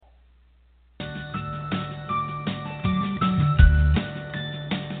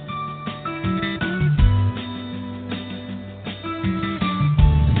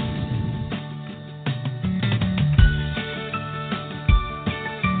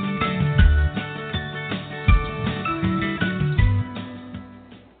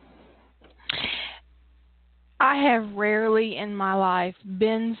have rarely in my life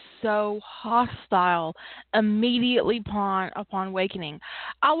been so hostile immediately upon awakening.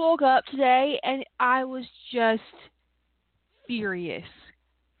 I woke up today and I was just furious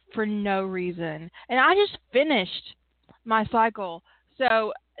for no reason. And I just finished my cycle.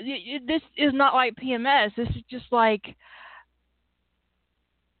 So this is not like PMS. This is just like,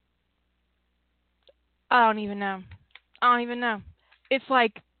 I don't even know. I don't even know. It's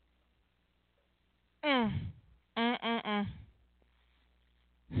like, mm, mm, mm, mm.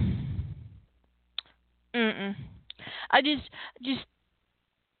 Mm-mm. I just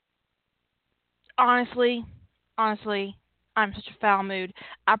honestly, I'm in such a foul mood.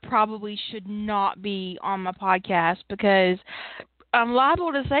 I probably should not be on my podcast because I'm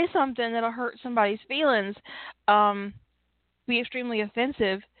liable to say something that'll hurt somebody's feelings, um, be extremely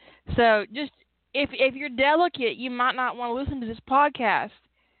offensive. So just if you're delicate, you might not want to listen to this podcast.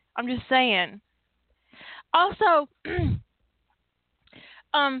 I'm just saying. Also,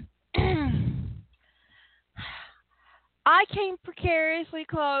 um, I came precariously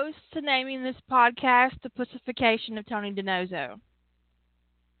close to naming this podcast The Pussification of Tony DiNozzo.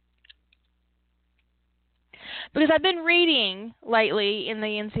 Because I've been reading lately in the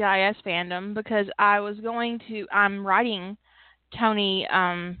NCIS fandom because I'm writing Tony,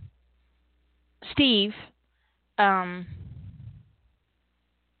 Steve, um,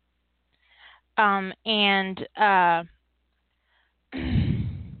 and,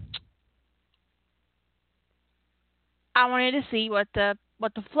 I wanted to see what the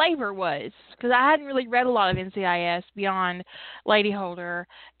flavor was because I hadn't really read a lot of NCIS beyond Lady Holder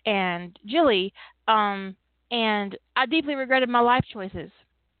and Jilly, and I deeply regretted my life choices.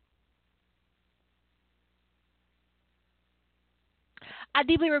 I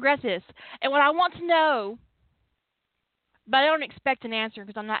deeply regret this, and what I want to know, but I don't expect an answer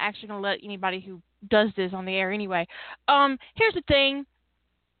because I'm not actually going to let anybody who does this on the air anyway. Here's the thing: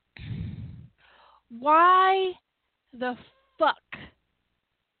 why the fuck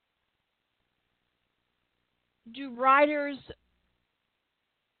do writers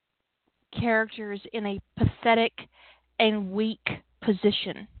characters in a pathetic and weak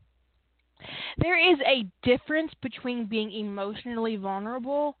position? There is a difference between being emotionally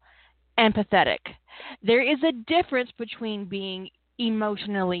vulnerable and pathetic. There is a difference between being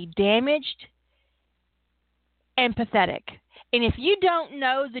emotionally damaged and pathetic. And if you don't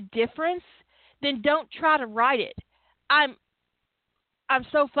know the difference, then don't try to write it. I'm I'm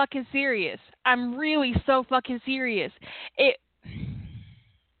so fucking serious. I'm really so fucking serious. It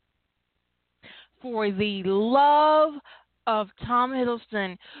For the love of Tom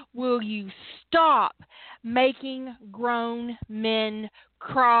Hiddleston, will you stop making grown men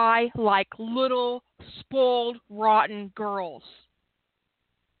cry like little, spoiled, rotten girls?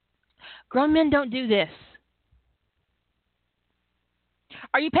 Grown men don't do this.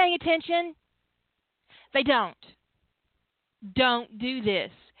 Are you paying attention? They don't. Don't do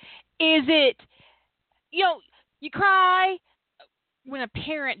this. Is it, you know, you cry when a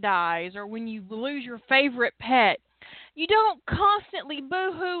parent dies or when you lose your favorite pet. You don't constantly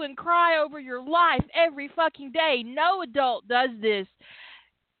boo-hoo and cry over your life every fucking day. No adult does this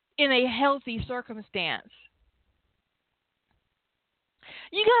in a healthy circumstance.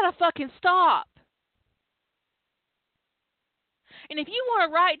 You gotta fucking stop. And if you want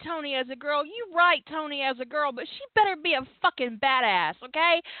to write Tony as a girl, you write Tony as a girl, but she better be a fucking badass,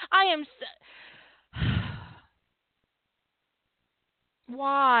 okay? I am...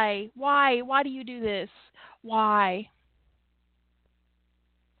 Why? Why? Why do you do this? Why?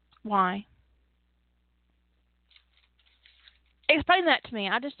 Why? Explain that to me.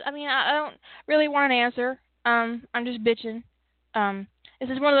 I don't really want an answer. I'm just bitching. Um, this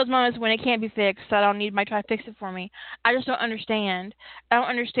is one of those moments when it can't be fixed, so I don't need anybody to try to fix it for me. I just don't understand. I don't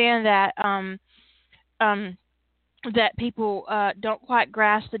understand um, that people don't quite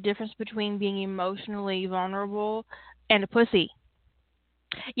grasp the difference between being emotionally vulnerable and a pussy.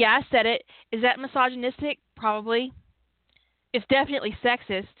 Yeah, I said it. Is that misogynistic? Probably. It's definitely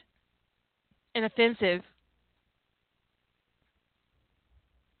sexist and offensive.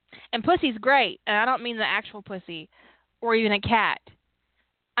 And pussy's great, and I don't mean the actual pussy or even a cat.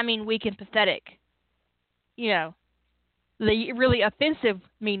 I mean weak and pathetic. You know, the really offensive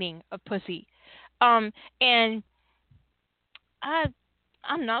meaning of pussy. And I,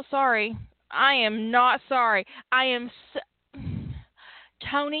 I'm not sorry. I am not sorry. I am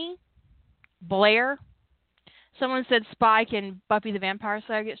Tony Blair. Someone said Spike in Buffy the Vampire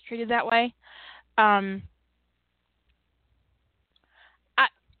Slayer gets treated that way. Um, I,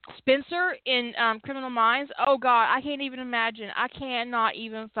 Spencer in Criminal Minds. Oh God, I can't even imagine. I cannot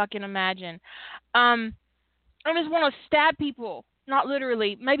even fucking imagine. Um, I just want to stab people. Not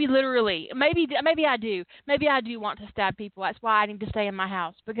literally. Maybe literally. Maybe I do. Maybe I do want to stab people. That's why I need to stay in my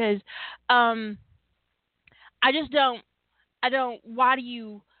house because, I just don't. I don't. Why do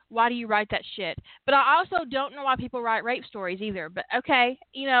you? Why do you write that shit? But I also don't know why people write rape stories either. But okay,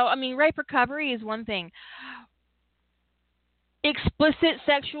 I mean, rape recovery is one thing. Explicit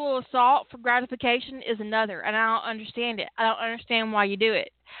sexual assault for gratification is another, and I don't understand it. I don't understand why you do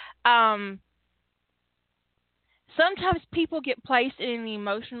it. Sometimes people get placed in an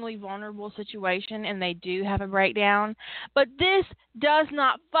emotionally vulnerable situation and they do have a breakdown, but this does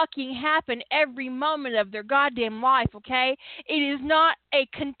not fucking happen every moment of their goddamn life, okay? It is not a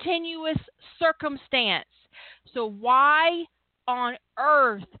continuous circumstance. So why on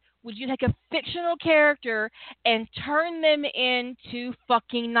earth would you take a fictional character and turn them into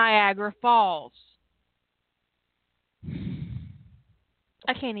fucking Niagara Falls?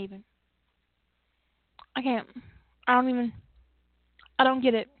 I can't even. I can't. I don't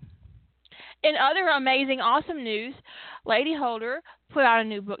get it. In other amazing, awesome news, Lady Holder put out a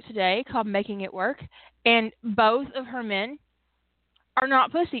new book today called Making It Work, and both of her men are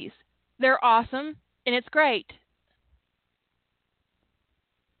not pussies. They're awesome, and it's great.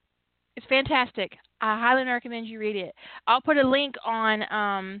 It's fantastic. I highly recommend you read it. I'll put a link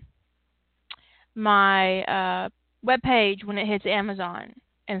on my webpage when it hits Amazon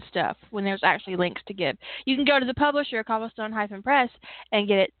and stuff, when there's actually links to give. You can go to the publisher, Cobblestone-Press, and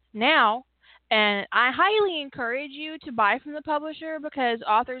get it now. And I highly encourage you to buy from the publisher because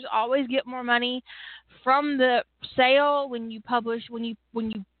authors always get more money from the sale when you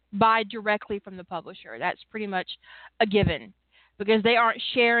buy directly from the publisher. That's pretty much a given because they aren't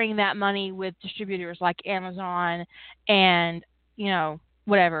sharing that money with distributors like Amazon and,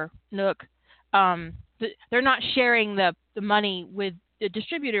 whatever, Nook. They're not sharing the money with the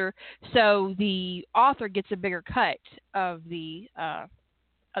distributor, so the author gets a bigger cut of the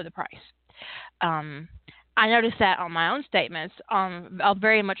price. I noticed that on my own statements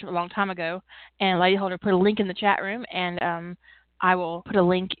very much a long time ago, and Lady Holder put a link in the chat room, and I will put a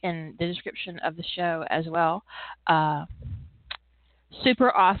link in the description of the show as well.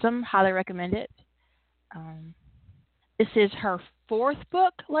 Super awesome. Highly recommend it. This is her 4th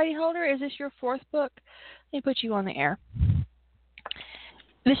book, Lady Holder. Is this your 4th book? Let me put you on the air.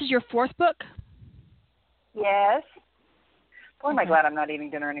 This is your 4th book? Yes. Boy, am I glad I'm not eating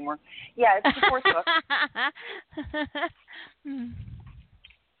dinner anymore. Yeah, it's the 4th book.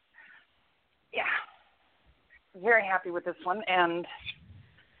 Yeah. Very happy with this one, and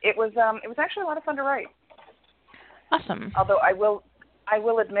it was actually a lot of fun to write. Awesome. Although I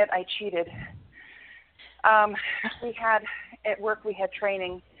will admit I cheated. At work we had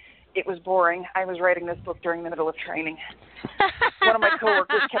training. It was boring. I was writing this book during the middle of training. One of my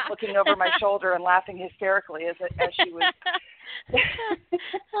coworkers kept looking over my shoulder and laughing hysterically as she was.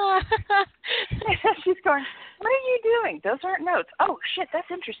 She's going, "What are you doing? Those aren't notes." "Oh shit,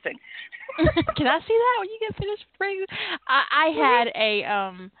 that's interesting." Can I see that when you get finished? I had a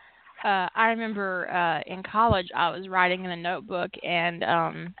I remember in college I was writing in a notebook, and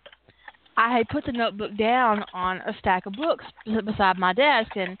I had put the notebook down on a stack of books beside my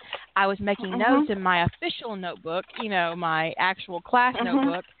desk, and I was making notes in my official notebook, my actual class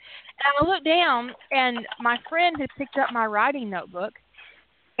notebook. And I looked down, and my friend had picked up my writing notebook,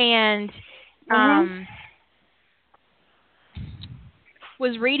 and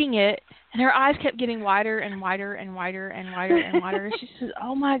was reading it, and her eyes kept getting wider and wider and wider and wider and wider. She says,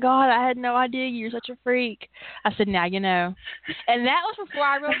 "Oh my God, I had no idea you're such a freak." I said, "Now you know." And that was before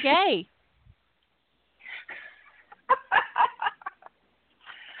I wrote gay.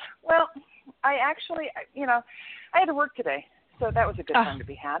 Well, I actually, I had to work today, so that was a good time to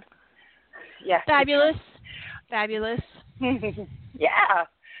be had. Yeah. Fabulous. Fabulous. Yeah.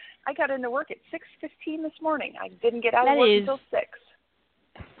 I got into work at 6:15 this morning. I didn't get out of work until 6.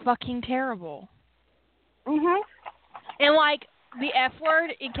 Fucking terrible. And like the F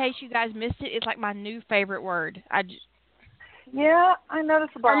word, in case you guys missed it, it's like my new favorite word. Yeah, I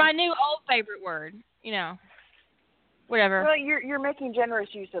noticed about. Or my new old favorite word, whatever. Well, you're making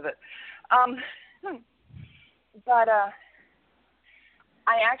generous use of it. But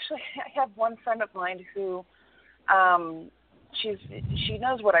I have one friend of mine who she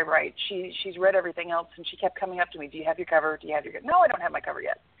knows what I write. She's read everything else, and she kept coming up to me. "Do you have your cover? Do you have your cover?" "No, I don't have my cover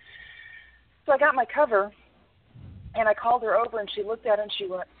yet." So I got my cover, and I called her over, and she looked at it, and she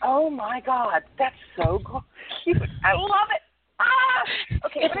went, "Oh my God, that's so cute! I love it!"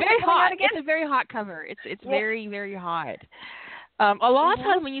 Okay, it's very hot. It's a very hot cover. It's very, very hot. A lot of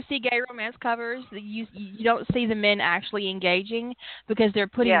times when you see gay romance covers, you don't see the men actually engaging because they're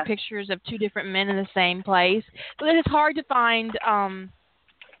putting pictures of two different men in the same place. But it's hard to find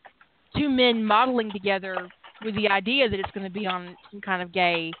two men modeling together with the idea that it's going to be on some kind of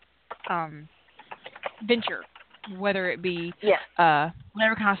gay venture, whether it be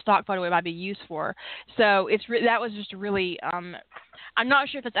whatever kind of stock photo it might be used for. So that was just really. I'm not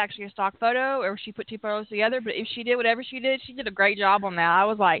sure if it's actually a stock photo or if she put two photos together, but if she did whatever she did a great job on that. I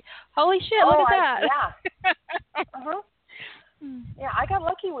was like, holy shit, look at that. Yeah, I got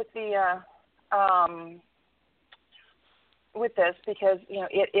lucky with the with this because,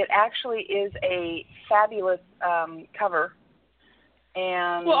 it actually is a fabulous cover.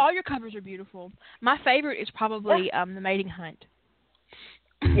 And well, all your covers are beautiful. My favorite is probably The Mating Hunt.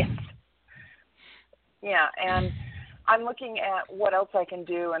 Yes. Yeah, and I'm looking at what else I can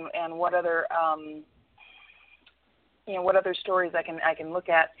do and what other what other stories I can look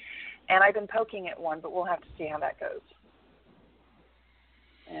at, and I've been poking at one, but we'll have to see how that goes.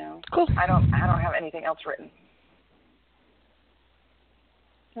 Cool. I don't have anything else written.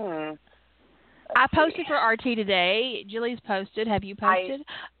 I posted for RT today. Jilly's posted. Have you posted?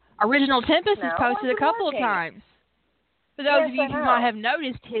 Original Tempest has posted a couple of times. For those of you who might have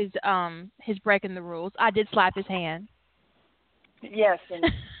noticed his breaking the rules, I did slap his hand. Yes, and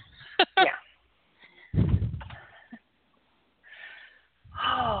yeah.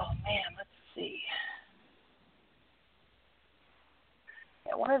 Oh man, let's see.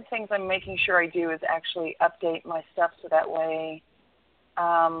 Yeah, one of the things I'm making sure I do is actually update my stuff so that way.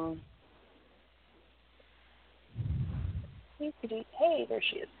 Hey, there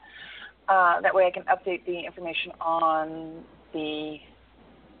she is. That way I can update the information on the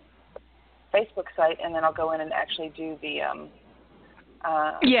Facebook site, and then I'll go in and actually do the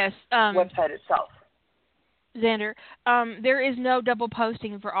website itself. Xander, there is no double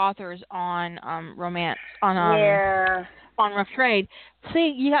posting for authors on romance on Rough Trade.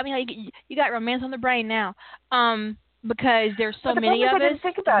 See, you got me. You got romance on the brain now. Because there's so many of us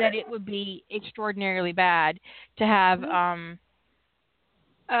that it would be extraordinarily bad to have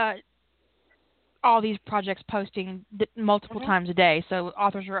all these projects posting multiple times a day. So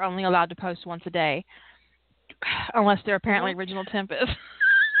authors are only allowed to post once a day, unless they're apparently Original Tempest.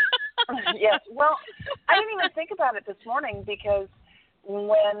 Yes. Well, I didn't even think about it this morning because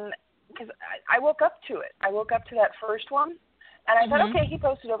I woke up to it. I woke up to that first one. And I thought, okay, he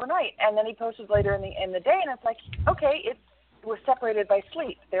posted overnight, and then he posted later in the day, and it's like, okay, it was separated by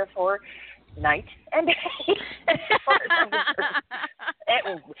sleep, therefore, night and day. It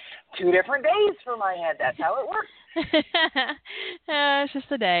was 2 different days for my head. That's how it works. It's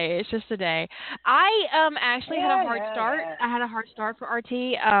just a day. It's just a day. I actually had a hard start. Yeah. I had a hard start for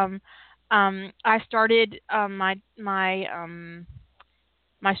RT. I started my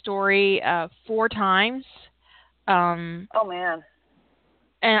story 4 times. Oh man!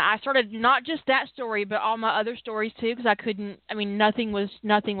 And I started not just that story, but all my other stories too, because I couldn't. I mean, nothing was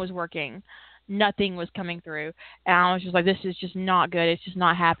working, nothing was coming through, and I was just like, "This is just not good. It's just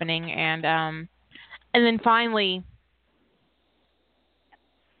not happening." And then finally,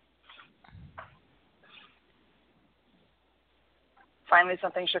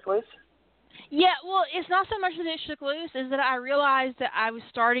 something shook loose. Yeah, well, it's not so much that it shook loose, is that I realized that I was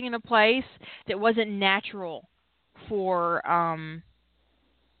starting in a place that wasn't natural for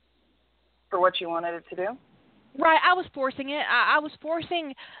what you wanted it to do. Right, I was forcing it. I was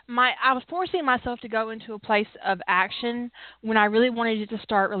forcing myself to go into a place of action when I really wanted it to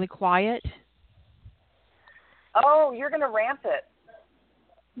start really quiet. Oh, you're going to ramp it.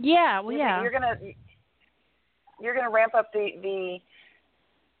 Yeah, well, yeah. You're going to ramp up the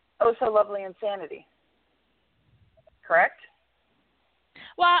oh so lovely insanity. Correct?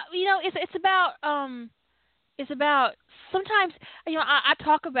 Well, it's about sometimes, I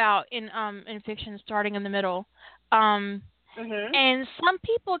talk about in fiction starting in the middle, and some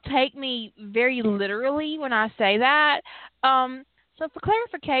people take me very literally when I say that. So for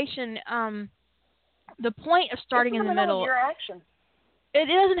clarification, the point of starting in the middle, of your action. It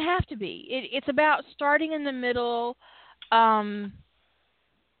doesn't have to be. It's about starting in the middle. It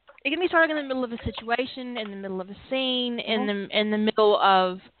can be starting in the middle of a situation, in the middle of a scene, in the middle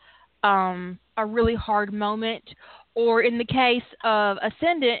of a really hard moment, or in the case of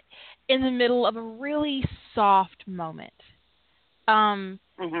Ascendant, in the middle of a really soft moment.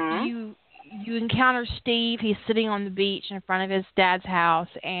 You encounter Steve. He's sitting on the beach in front of his dad's house,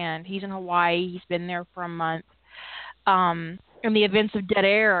 and he's in Hawaii. He's been there for a month. And the events of Dead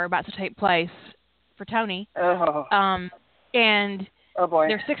Air are about to take place for Tony. Oh. And oh boy.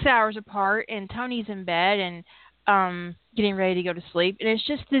 they're 6 hours apart, and Tony's in bed, and getting ready to go to sleep, and it's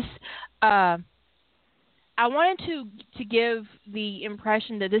just this. I wanted to give the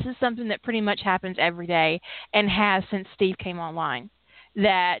impression that this is something that pretty much happens every day and has since Steve came online.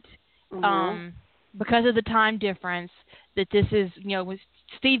 That because of the time difference, that this is, when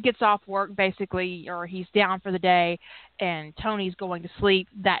Steve gets off work basically, or he's down for the day, and Tony's going to sleep,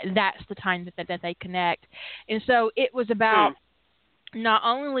 that's the time that they connect. And so it was about not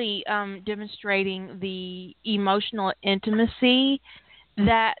only demonstrating the emotional intimacy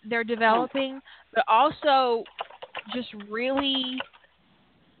that they're developing, but also just really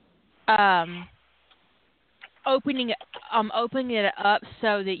opening it up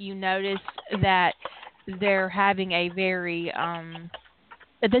so that you notice that they're having a very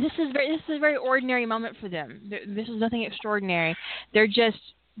this is a very ordinary moment for them. This is nothing extraordinary. They're just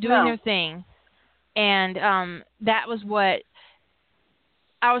doing their thing, and that was what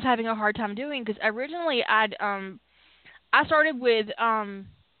I was having a hard time doing, because originally I started with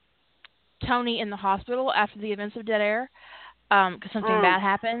Tony in the hospital after the events of Dead Air, because something bad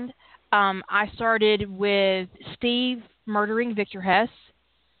happened. I started with Steve murdering Victor Hess.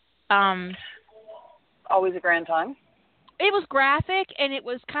 Always a grand time. It was graphic and it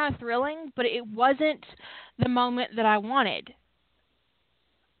was kind of thrilling, but it wasn't the moment that I wanted.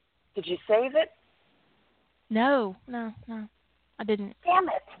 Did you save it? No, I didn't. Damn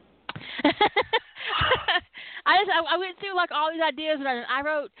it. I went through like all these ideas, and I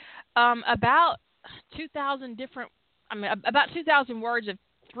wrote about 2,000 words of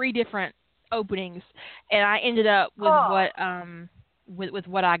 3 different openings, and I ended up with with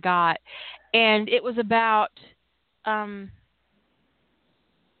what I got, and it was about. So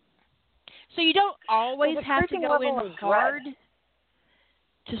you don't always have to go in hard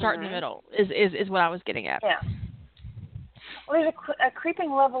to start in the middle. Is what I was getting at. Yeah. Well, there's a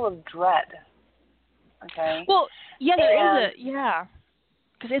creeping level of dread. Okay. Well, yeah, there is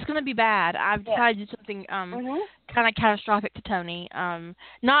because it's going to be bad. I've decided to do something kind of catastrophic to Tony.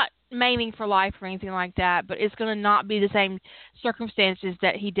 Not maiming for life or anything like that, but it's going to not be the same circumstances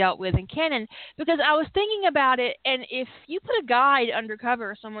that he dealt with in Canon. Because I was thinking about it, and if you put a guide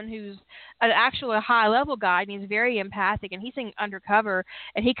undercover, someone who's an actual high-level guide, and he's very empathic, and he's undercover,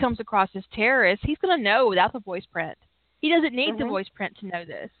 and he comes across as terrorist, he's going to know without the voice print. He doesn't need the voice print to know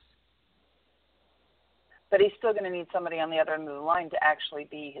this. But he's still going to need somebody on the other end of the line to actually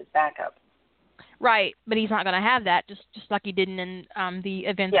be his backup. Right, but he's not going to have that, just like he didn't in the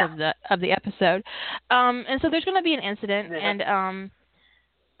events of the episode. And so there's going to be an incident, and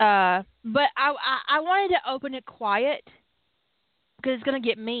but I wanted to open it quiet because it's going to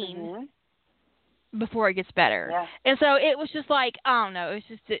get mean before it gets better. Yeah. And so it was just like, I don't know, it's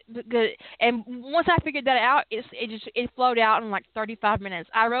just good. And once I figured that out, it flowed out in like 35 minutes.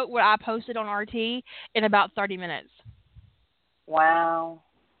 I wrote what I posted on RT in about 30 minutes. Wow.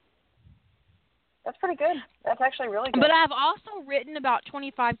 That's pretty good. That's actually really good. But I've also written about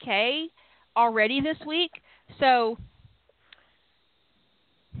 25K already this week, so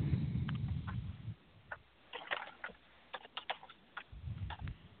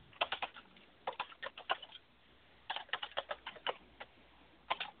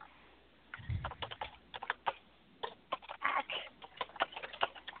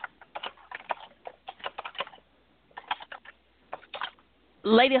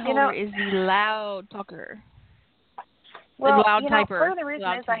Lady Holder is the loud talker. Well, the loud typer. Part of the reason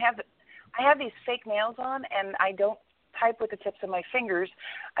is I have these fake nails on, and I don't type with the tips of my fingers.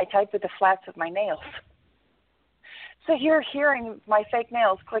 I type with the flats of my nails. So you're hearing my fake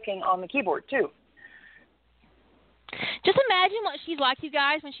nails clicking on the keyboard, too. Just imagine what she's like, you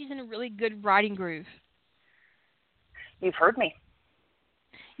guys, when she's in a really good writing groove. You've heard me.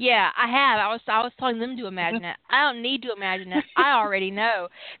 Yeah, I have. I was telling them to imagine it. I don't need to imagine it. I already know.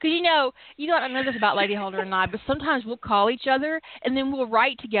 Because, you know I know this about Lady Holder and I, but sometimes we'll call each other, and then we'll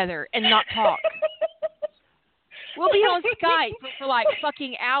write together and not talk. We'll be on Skype for like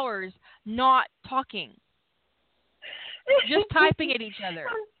fucking hours not talking. Just typing at each other.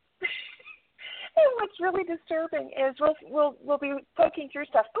 And what's really disturbing is we'll be poking through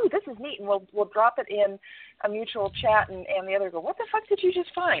stuff. Ooh, this is neat, and we'll drop it in a mutual chat, and the other go, what the fuck did you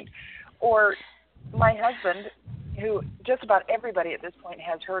just find? Or my husband, who just about everybody at this point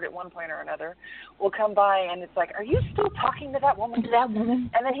has heard at one point or another, will come by, and it's like, are you still talking to that woman?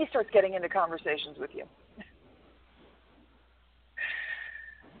 And then he starts getting into conversations with you.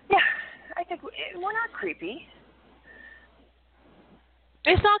 Yeah, I think we're not creepy.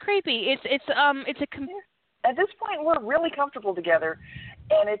 It's not creepy. It's at this point we're really comfortable together,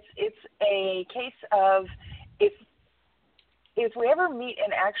 and it's a case of if we ever meet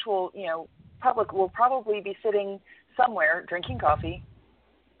an actual public will probably be sitting somewhere drinking coffee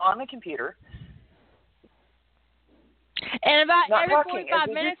on the computer. And about Not every talking 45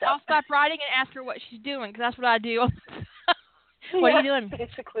 minutes, I'll stop writing and ask her what she's doing, because that's what I do. What are you doing?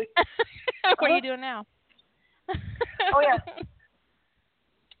 Basically. What are you doing now? Oh, yeah.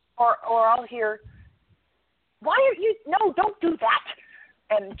 Or I'll hear, why are you, no, don't do that.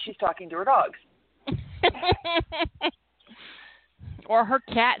 And she's talking to her dogs. Or her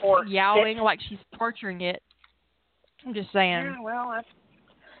cat's yowling like she's torturing it. I'm just saying. Yeah, well, that's...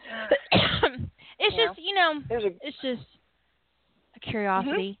 it's just, it's just a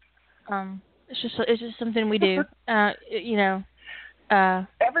curiosity. Mm-hmm. It's just something we do. Every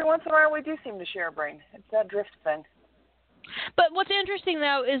once in a while we do seem to share a brain. It's that drift thing. But what's interesting,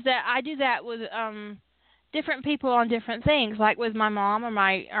 though, is that I do that with different people on different things, like with my mom or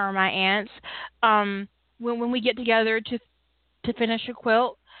my aunts. When we get together to finish a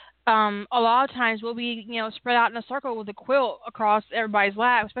quilt, a lot of times we'll be spread out in a circle with a quilt across everybody's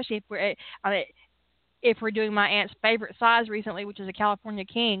lap, especially if we're doing my aunt's favorite size recently, which is a California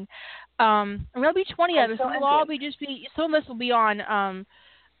King. And there'll be 20 of us. So we'll all some of us will be on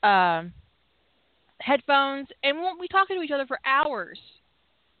headphones, and we won't be talking to each other for hours.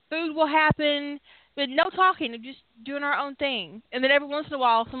 Food will happen, but no talking, just doing our own thing. And then every once in a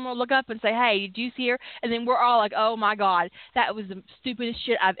while, someone will look up and say, "Hey, did you see her?" And then we're all like, "Oh my God, that was the stupidest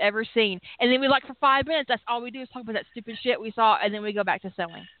shit I've ever seen." And then for 5 minutes, that's all we do is talk about that stupid shit we saw, and then we go back to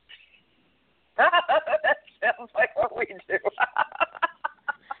sewing. That sounds like what we do.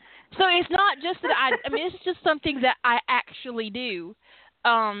 So it's not just that I mean, it's just something that I actually do.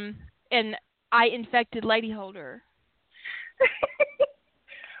 And I infected Lady Holder.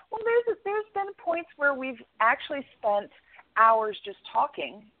 Well, there's been points where we've actually spent hours just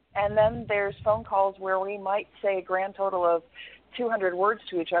talking, and then there's phone calls where we might say a grand total of 200 words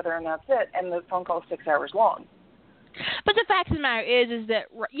to each other, and that's it, and the phone call is 6 hours long. But the fact of the matter is that,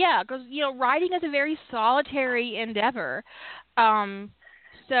 yeah, because, writing is a very solitary endeavor.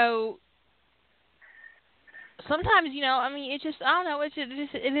 So sometimes, it's just, I don't know, it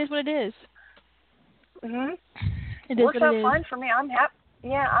is what it is. Mm-hmm. It is Works what out it is. fine for me. I'm happy.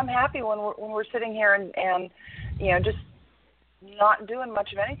 Yeah, I'm happy when we're sitting here and just not doing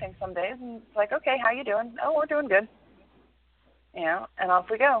much of anything some days, and it's like, okay, how you doing? Oh, we're doing good. And off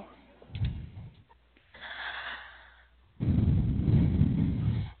we go.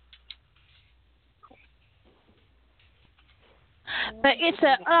 But it's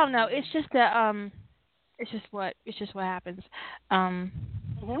I don't know, it's just what happens.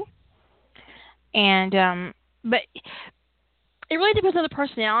 And but it really depends on the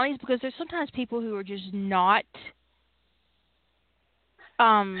personalities, because there's sometimes people who are just not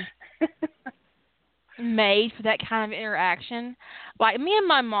made for that kind of interaction. Like me and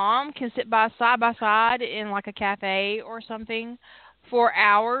my mom can sit side by side in like a cafe or something for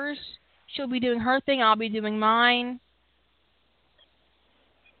hours. She'll be doing her thing, I'll be doing mine.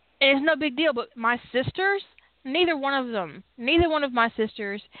 And it's no big deal, but my sisters, neither one of my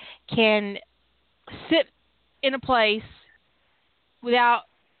sisters can sit in a place without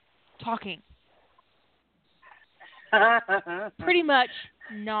talking. Pretty much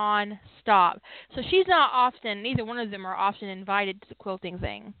non-stop. So neither one of them are often invited to the quilting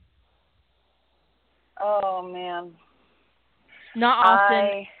thing. Oh, man. Not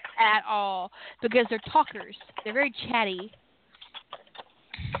often at all, because they're talkers. They're very chatty.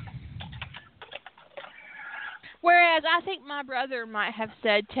 Whereas I think my brother might have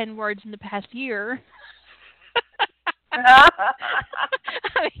said 10 words in the past year. I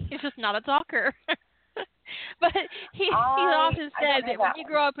mean, he's just not a talker. But he often says that when you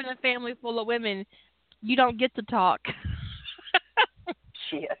grow up in a family full of women, you don't get to talk.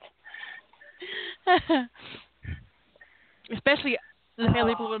 Shit. Especially the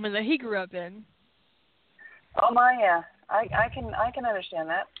family full of women that he grew up in. Oh my, yeah. I can understand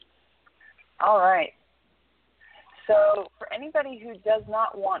that. All right. So for anybody who does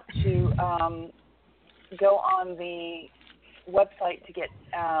not want to go on the website to get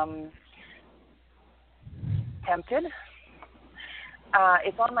tempted,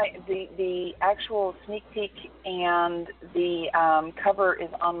 it's on the actual sneak peek, and the cover is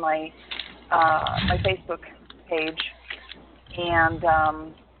on my Facebook page, and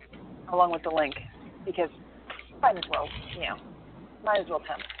along with the link, because might as well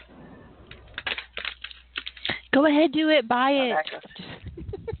tempt. Go ahead, do it. Buy it.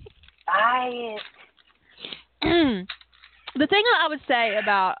 Buy it. The thing I would say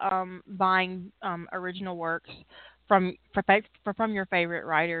about buying original works from your favorite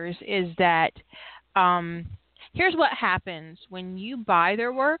writers is that here's what happens when you buy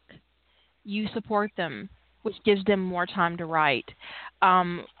their work. you support them, which gives them more time to write.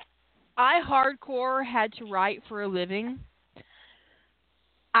 I hardcore had to write for a living.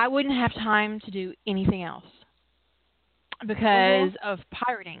 I wouldn't have time to do anything else because of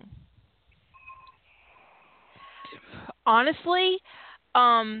pirating. Honestly,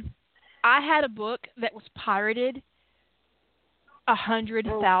 I had a book that was pirated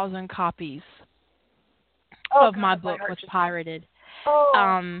 100,000 copies of my book was pirated.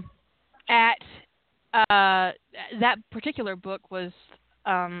 At that particular book was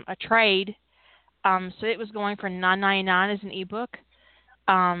a trade, so it was going for $9.99 as an ebook.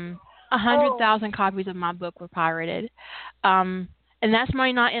 100,000 copies of my book were pirated, and that's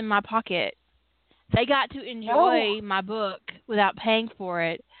money not in my pocket. They got to enjoy my book without paying for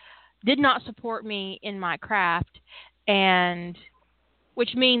it. Did not support me in my craft, and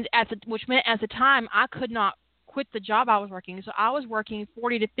which meant at the time I could not quit the job I was working. So I was working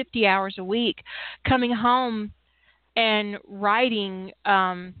 40 to 50 hours a week, coming home and writing.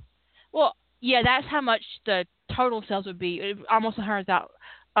 Well, yeah, that's how much the total sales would be. Almost 100,000.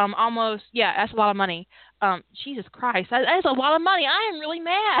 Almost, yeah, that's a lot of money. Jesus Christ, that is a lot of money. I am really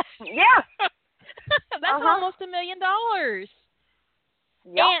mad. Yeah. That's almost $1 million.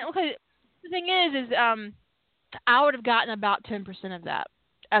 Yeah. And okay, the thing is I would have gotten about 10% of that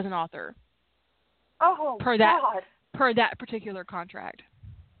as an author. Oh, per that particular contract.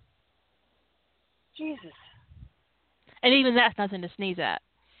 Jesus. And even that's nothing to sneeze at.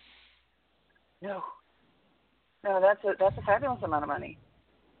 No, that's a fabulous amount of money.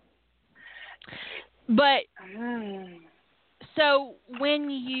 But so when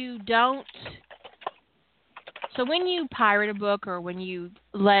you pirate a book, or when you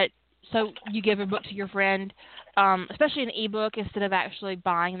give a book to your friend, especially an ebook, instead of actually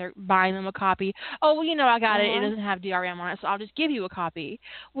buying them a copy. Oh, well, I got it. It doesn't have DRM on it, so I'll just give you a copy.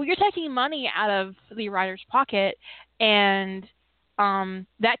 Well, you're taking money out of the writer's pocket, and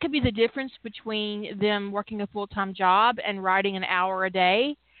that could be the difference between them working a full-time job and writing an hour a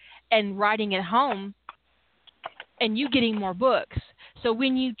day and writing at home and you getting more books. So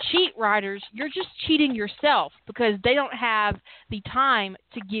when you cheat writers, you're just cheating yourself because they don't have the time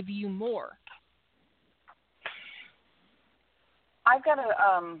to give you more. I've got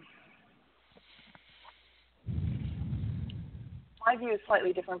my view is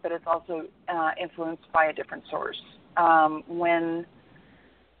slightly different, but it's also influenced by a different source. When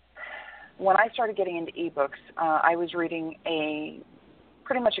I started getting into ebooks, I was reading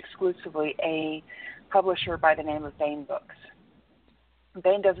pretty much exclusively a publisher by the name of Baen Books.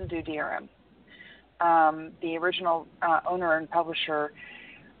 Baen doesn't do DRM. The original owner and publisher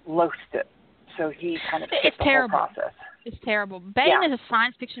loathed it, so he kind of skipped the whole process. It's terrible. Baen is a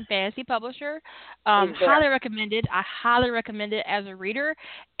science fiction fantasy publisher. Highly recommended. I highly recommend it as a reader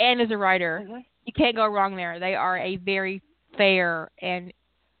and as a writer. Mm-hmm. You can't go wrong there. They are a very fair and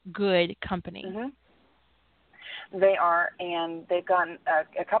good company. Mm-hmm. They are, and they've gotten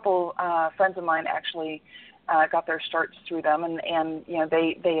a couple friends of mine actually got their starts through them, and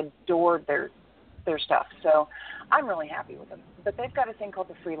they adored their stuff. So I'm really happy with them. But they've got a thing called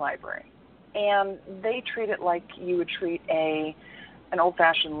the free library, and they treat it like you would treat an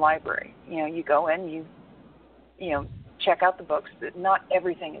old-fashioned library. You go in, you check out the books. But not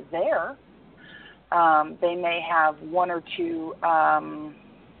everything is there. They may have one or two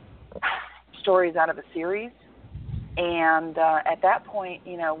stories out of a series. And at that point,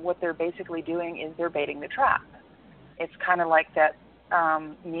 what they're basically doing is they're baiting the trap. It's kind of like that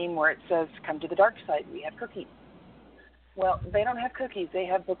meme where it says, "Come to the dark side, we have cookies." Well, they don't have cookies. They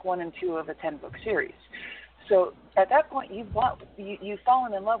have book 1 and 2 of a 10-book series. So at that point, you've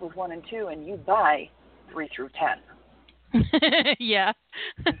fallen in love with 1 and 2, and you buy 3 through 10. Yeah.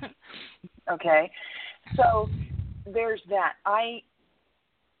 Okay. So there's that. I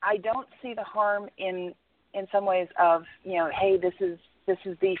don't see the harm in some ways of, hey, this is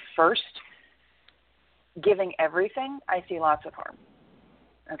the first giving everything. I see lots of harm.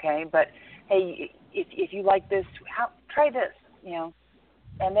 Okay, but hey, if you like this, try this,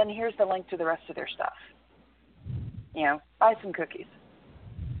 and then here's the link to the rest of their stuff. Buy some cookies.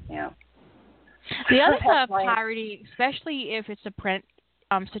 The other stuff, pirating, especially if it's a print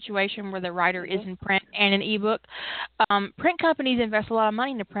situation where the writer is in print and an ebook, print companies invest a lot of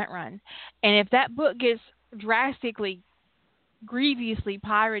money in the print run, and if that book gets drastically, grievously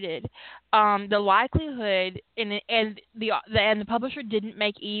pirated, the likelihood and the publisher didn't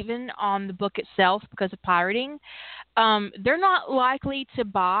make even on the book itself because of pirating, they're not likely to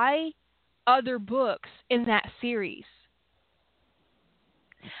buy other books in that series.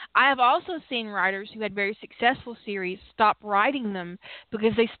 I have also seen writers who had very successful series stop writing them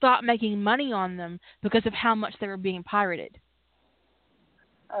because they stopped making money on them because of how much they were being pirated.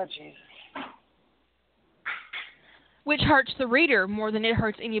 Oh, Jesus. Which hurts the reader more than it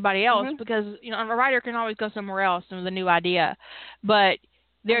hurts anybody else because, you know, a writer can always go somewhere else with a new idea. But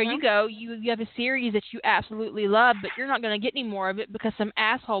there you go. You have a series that you absolutely love, but you're not going to get any more of it because some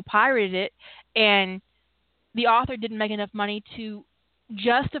asshole pirated it and the author didn't make enough money to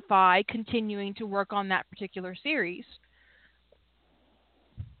justify continuing to work on that particular series.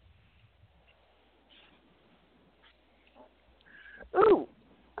 Ooh.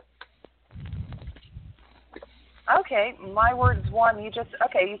 Okay, my word is one. You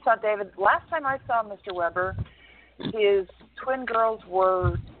saw David. Last time I saw Mr. Weber, his twin girls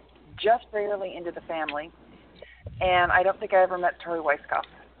were just barely into the family, and I don't think I ever met Tori Weisskopf,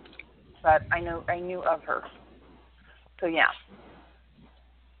 but I knew of her. So yeah.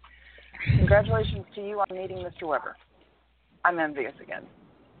 Congratulations to you on meeting Mr. Weber. I'm envious again.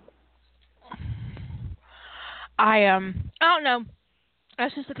 I don't know.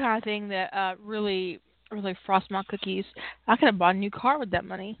 That's just the kind of thing that really frosts my cookies. I could have bought a new car with that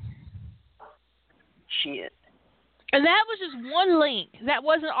money. Shit. And that was just one link. That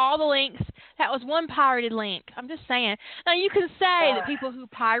wasn't all the links. That was one pirated link. I'm just saying. Now, you can say that people who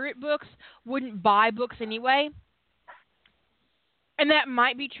pirate books wouldn't buy books anyway. And that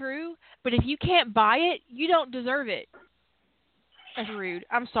might be true. But if you can't buy it, you don't deserve it. That's rude.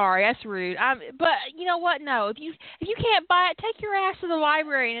 I'm sorry. That's rude. But you know what? No. If you can't buy it, take your ass to the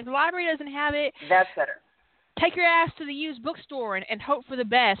library. And if the library doesn't have it, that's better. Take your ass to the used bookstore and hope for the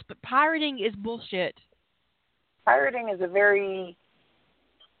best. But pirating is bullshit. Pirating is a very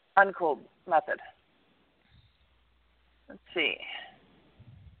uncool method. Let's see.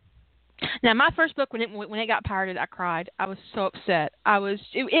 Now, my first book, when it got pirated, I cried. I was so upset.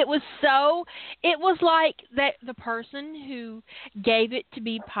 It was like that the person who gave it to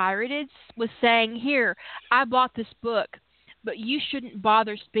be pirated was saying, here, I bought this book, but you shouldn't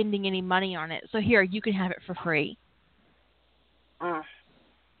bother spending any money on it. So here, you can have it for free.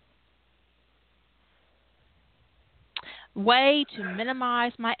 Way to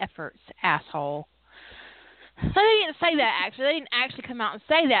minimize my efforts, asshole. They didn't say that, actually. They didn't actually come out and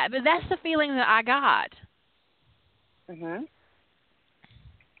say that, but that's the feeling that I got.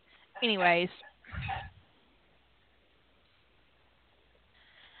 Anyways.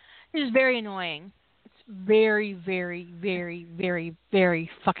 It is very annoying. It's very, very, very, very, very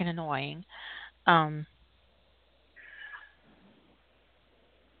fucking annoying.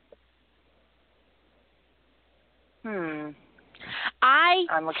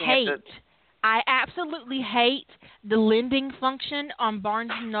 I absolutely hate the lending function on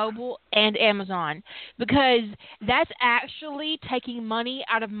Barnes & Noble and Amazon because that's actually taking money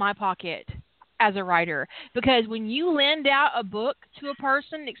out of my pocket as a writer. Because when you lend out a book to a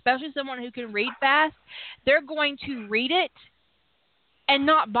person, especially someone who can read fast, they're going to read it and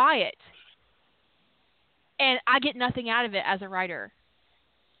not buy it. And I get nothing out of it as a writer.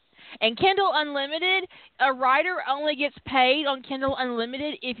 And Kindle Unlimited, a writer only gets paid on Kindle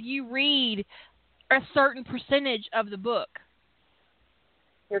Unlimited if you read a certain percentage of the book.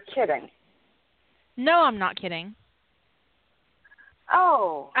 You're kidding. No, I'm not kidding.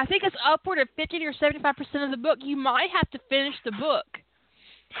 Oh. I think it's upward of 50 or 75% of the book. You might have to finish the book.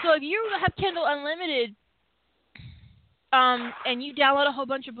 So if you have Kindle Unlimited and you download a whole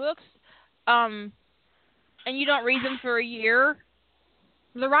bunch of books and you don't read them for a year,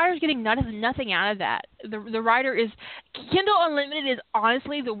 the writer's getting nothing out of that. The writer is... Kindle Unlimited is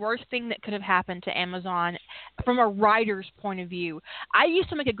honestly the worst thing that could have happened to Amazon from a writer's point of view. I used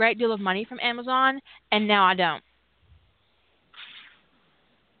to make a great deal of money from Amazon, and now I don't.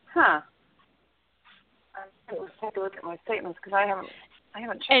 Huh. I will take a look at my statements because I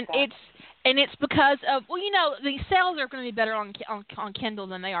haven't checked that. And it's because of, well, you know, the sales are going to be better on Kindle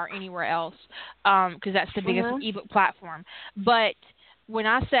than they are anywhere else because that's the biggest ebook platform. But when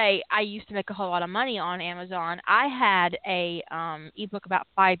I say I used to make a whole lot of money on Amazon, I had a ebook about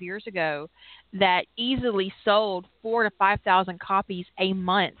 5 years ago that easily sold 4,000 to 5,000 copies a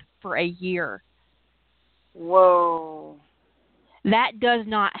month for a year. Whoa. That does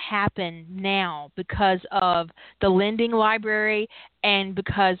not happen now because of the lending library and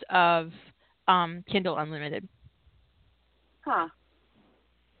because of Kindle Unlimited. Huh.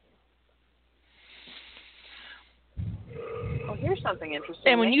 Well, here's something interesting.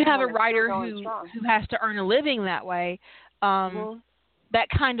 And when you have a writer who has to earn a living that way, that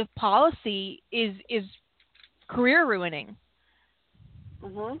kind of policy is career ruining.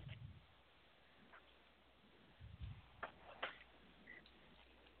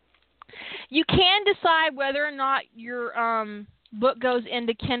 You can decide whether or not your book goes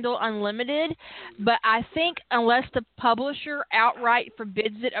into Kindle Unlimited, but I think unless the publisher outright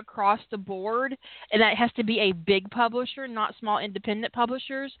forbids it across the board, and that has to be a big publisher, not small independent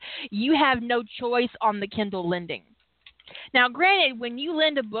publishers, you have no choice on the Kindle lending. Now, granted, when you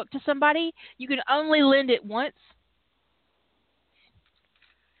lend a book to somebody, you can only lend it once.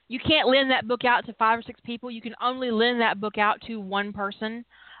 You can't lend that book out to 5 or 6 people. You can only lend that book out to one person.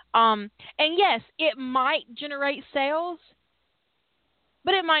 And yes, it might generate sales,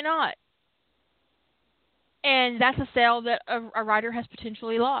 but it might not. And that's a sale that a writer has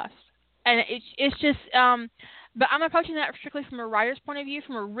potentially lost. And it's just, but I'm approaching that strictly from a writer's point of view.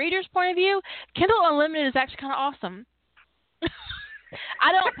 From a reader's point of view, Kindle Unlimited is actually kind of awesome.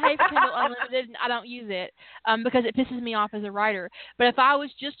 I don't pay for Kindle Unlimited, and I don't use it because it pisses me off as a writer. But if I was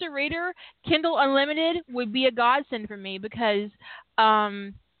just a reader, Kindle Unlimited would be a godsend for me because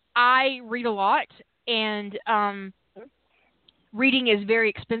I read a lot, and reading is very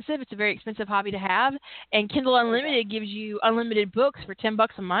expensive. It's a very expensive hobby to have, and Kindle Unlimited gives you unlimited books for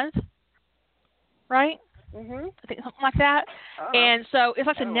 $10 a month, right? Mhm. I think something like that. And so it's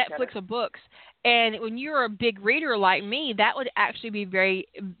like the I don't Netflix of books. And when you're a big reader like me, that would actually be very,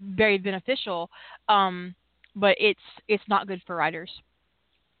 very beneficial. But it's not good for writers.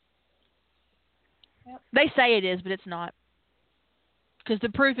 Yep. They say it is, but it's not. Because the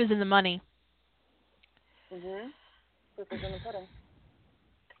proof is in the money. Mhm. Proof is in the pudding.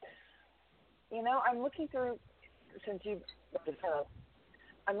 You know, I'm looking through, since you brought this up,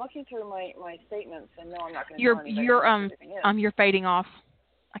 I'm looking through my statements, and no, I'm not going to tell anybody what everything is. You're fading off.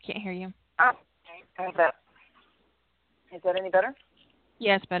 I can't hear you. Oh, how's that? Is that any better?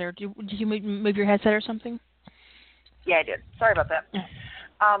 Yeah, it's better. Did you move your headset or something? Yeah, I did. Sorry about that. Yeah.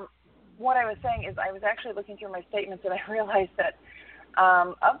 What I was saying is I was actually looking through my statements, and I realized that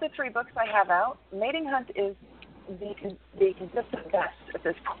of the 3 books I have out, Mating Hunt is the consistent best at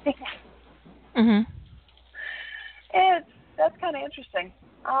this point. Mhm. That's kind of interesting.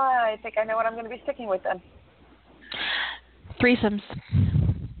 I think I know what I'm going to be sticking with then. Threesomes.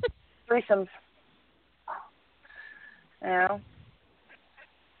 Threesomes. You know,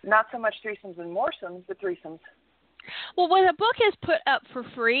 not so much threesomes and moresomes, but threesomes. Well, when a book is put up for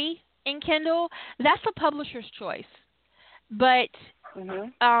free in Kindle, that's the publisher's choice. But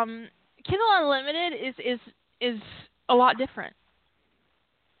Kindle Unlimited is a lot different.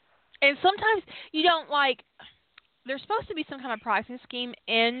 And sometimes you don't like. There's supposed to be some kind of pricing scheme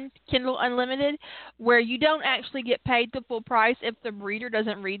in Kindle Unlimited where you don't actually get paid the full price if the reader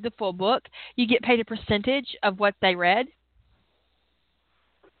doesn't read the full book. You get paid a percentage of what they read.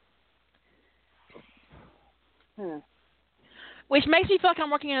 Which makes me feel like I'm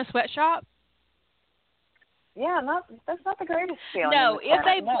working in a sweatshop. Yeah, that's not the greatest feeling. No, if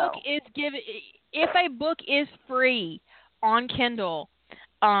a book is free on Kindle,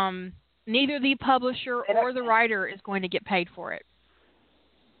 neither the publisher or the writer is going to get paid for it.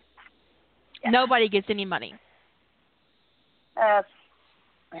 Yeah. Nobody gets any money. That's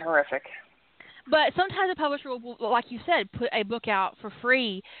horrific. But sometimes a publisher will, like you said, put a book out for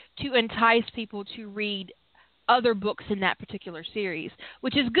free to entice people to read other books in that particular series,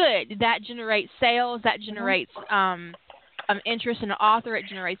 which is good. That generates sales. That generates interest in an author. It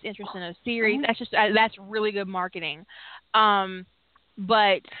generates interest in a series. That's really good marketing.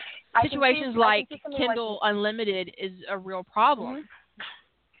 But situations like Kindle Unlimited is a real problem.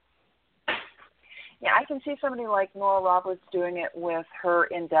 Yeah, I can see somebody like Nora Roberts doing it with her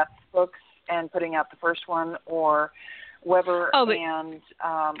in-depth books and putting out the first one, or Weber and...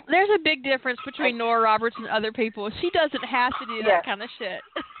 there's a big difference between Nora Roberts and other people. She doesn't have to do that kind of shit.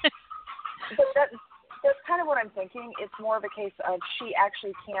 But that's kind of what I'm thinking. It's more of a case of she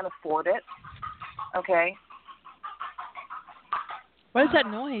actually can't afford it. Okay? What is that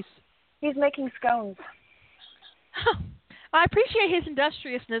noise? He's making scones. I appreciate his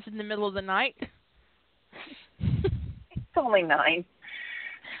industriousness in the middle of the night. It's only 9.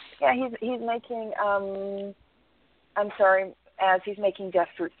 Yeah, he's making he's making death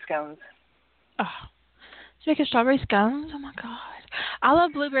fruit scones. Oh, he's making strawberry scones? Oh my god. I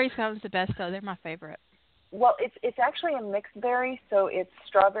love blueberry scones the best though. They're my favorite. Well, it's actually a mixed berry, so it's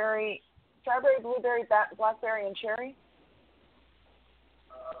strawberry, blueberry, blackberry, and cherry.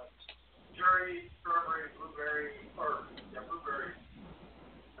 Cherry, strawberry, blueberry, blueberry.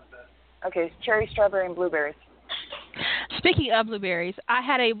 Okay, cherry, strawberry, and blueberries. Speaking of blueberries, I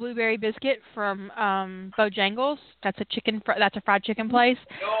had a blueberry biscuit from Bojangles. That's a fried chicken place.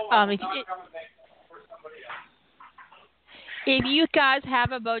 If you guys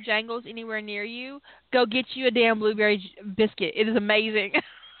have a Bojangles anywhere near you, go get you a damn blueberry biscuit. It is amazing.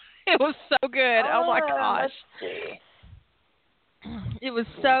 It was so good. Oh my gosh. Let's see. It was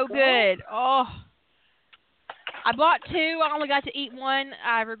so good. Oh. I bought 2. I only got to eat 1.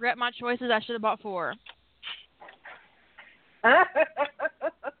 I regret my choices. I should have bought 4.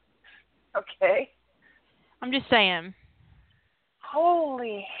 Okay. I'm just saying.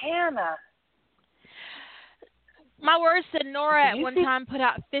 Holy Hannah. My words said Nora at one see? time put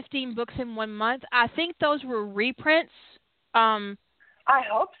out 15 books in 1 month. I think those were reprints I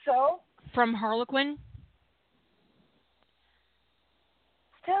hope so. from Harlequin.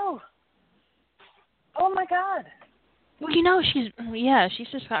 Still. Oh, my God. Well, she's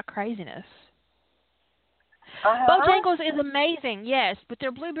just got craziness. Uh-huh. Bojangles is amazing, yes, but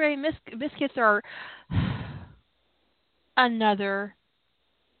their blueberry biscuits are another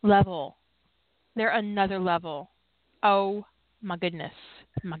level. They're another level. Oh, my goodness.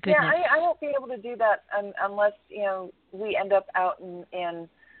 My goodness. Yeah, I won't be able to do that unless, we end up out in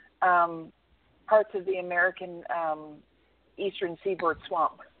parts of the American eastern seaboard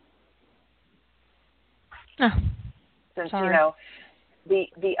swamp. Oh, Since, sorry.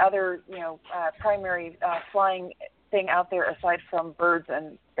 the other, primary flying thing out there aside from birds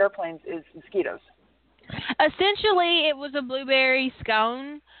and airplanes is mosquitoes. Essentially, it was a blueberry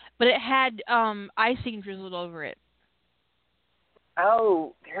scone, but it had icing drizzled over it.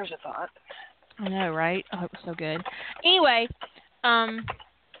 Oh, there's a thought. I know, right? Oh, it was so good. Anyway, I'm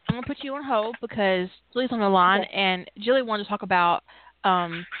going to put you on hold because Julie's on the line, Okay. and Julie wanted to talk about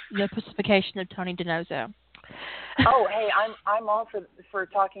the pacification of Tony DiNozzo. Oh, hey, I'm all for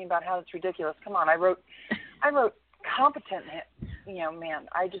talking about how it's ridiculous. Come on, I wrote competent. Man,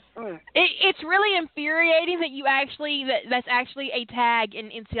 I just. It's really infuriating that that's actually a tag in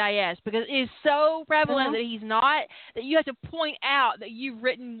NCIS because it is so prevalent that he's not that you have to point out that you've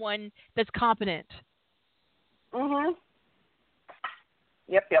written one that's competent. Mhm.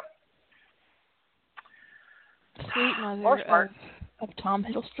 Yep. Sweet mother of Tom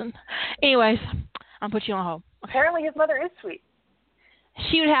Hiddleston. Anyways, I'll put you on hold. Apparently, his mother is sweet.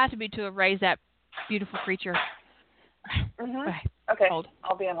 She would have to be to have raised that beautiful creature. Mhm. Okay. Okay. Hold.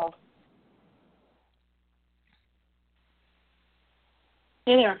 I'll be on hold.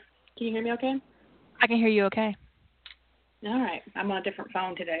 Hey there. Can you hear me okay? I can hear you okay. All right. I'm on a different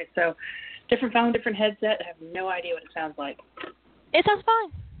phone today. So different phone, different headset. I have no idea what it sounds like. It sounds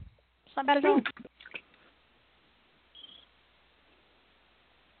fine. It's not bad at all.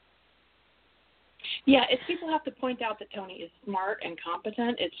 Yeah, if people have to point out that Tony is smart and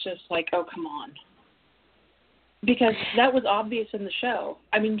competent, it's just like, oh, come on. Because that was obvious in the show.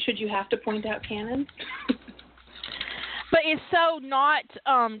 I mean, should you have to point out canon? But it's so not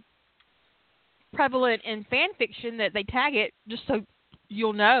prevalent in fan fiction that they tag it just so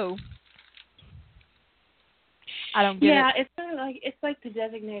you'll know. I don't get it. Yeah, it's sort of like the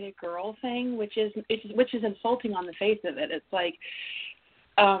designated girl thing, which is insulting on the face of it. It's like,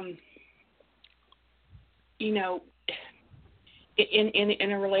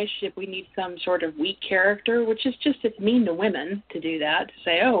 in a relationship, we need some sort of weak character, which is just it's mean to women to do that. To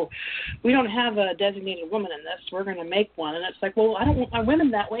say, oh, we don't have a designated woman in this, we're going to make one, and it's like, well, I don't want my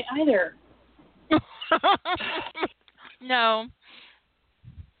women that way either. No.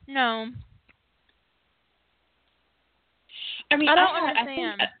 I mean, I don't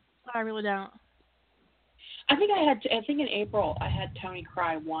understand. I really don't. I think in April I had Tony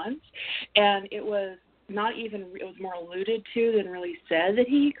cry once, and it was it was more alluded to than really said that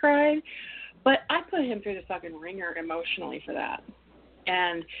he cried, but I put him through the fucking ringer emotionally for that.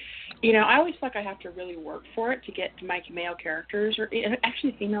 And, I always feel like I have to really work for it to get to my male characters, or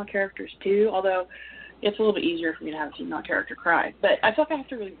actually female characters too, although it's a little bit easier for me to have a female character cry. But I feel like I have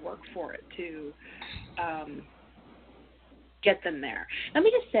to really work for it to get them there. Let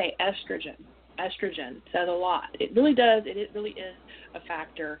me just say estrogen says a lot. It really does. It really is a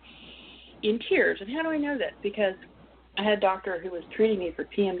factor in tears. And how do I know this? Because I had a doctor who was treating me for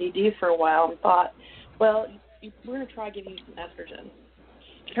PMDD for a while and thought, well, we're going to try giving you some estrogen.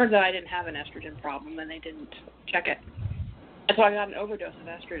 It turns out I didn't have an estrogen problem, and they didn't check it. And so I got an overdose of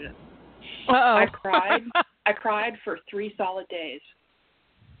estrogen. Uh-oh. I cried for 3 solid days.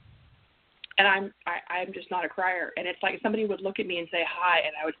 And I'm just not a crier. And it's like somebody would look at me and say hi,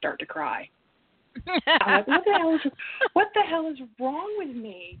 and I would start to cry. I'm like, what the hell is wrong with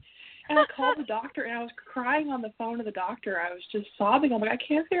me? And I called the doctor, and I was crying on the phone to the doctor. I was just sobbing. I'm like, I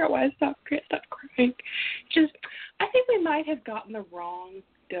can't figure out why I stopped crying. I think we might have gotten the wrong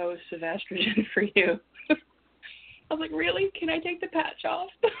dose of estrogen for you. I was like, really? Can I take the patch off?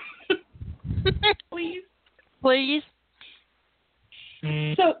 Please? Please?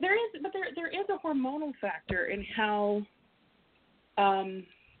 So there is a hormonal factor in how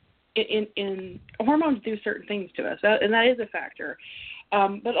in hormones do certain things to us, and that is a factor.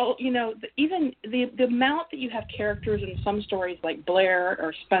 But even the amount that you have characters in some stories like Blair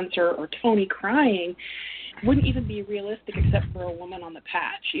or Spencer or Tony crying wouldn't even be realistic except for a woman on the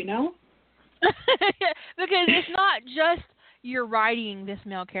patch, you know? Because it's not just you're writing this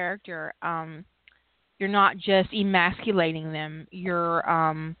male character. You're not just emasculating them. You're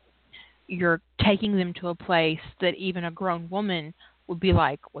taking them to a place that even a grown woman would be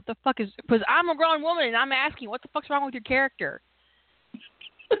like, what the fuck is... Because I'm a grown woman and I'm asking, what the fuck's wrong with your character?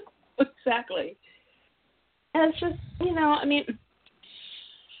 Exactly. And it's just,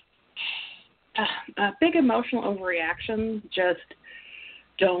 big emotional overreactions just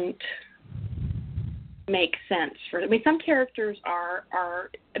don't make sense. Some characters are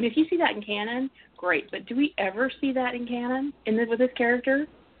if you see that in canon, great. But do we ever see that in canon with this character?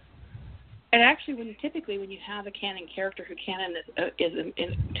 And actually, when you have a canon character who tends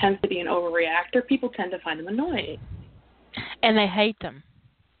to be an overreactor, people tend to find them annoying. And they hate them.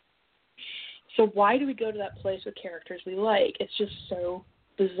 So why do we go to that place with characters we like? It's just so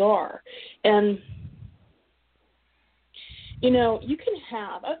bizarre. And, you can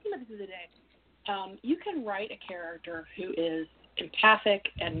have, I was thinking about this the other day, you can write a character who is empathic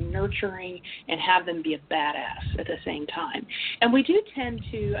and nurturing and have them be a badass at the same time. And we do tend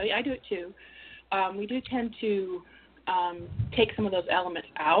to, I do it too, we do tend to take some of those elements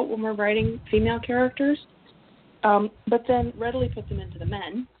out when we're writing female characters, but then readily put them into the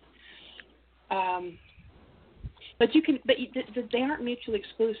men. But they aren't mutually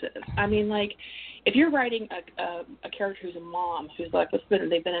exclusive. If you're writing a character who's a mom who's like, they've been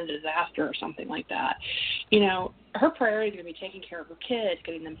in a disaster or something like that, her priority is going to be taking care of her kids,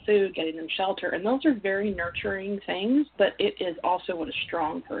 getting them food, getting them shelter, and those are very nurturing things. But it is also what a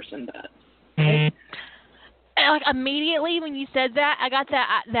strong person does. And immediately when you said that, I got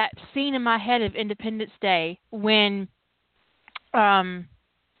that scene in my head of Independence Day when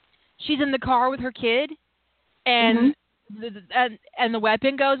she's in the car with her kid, and the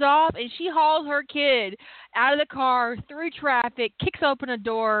weapon goes off, and she hauls her kid out of the car through traffic, kicks open a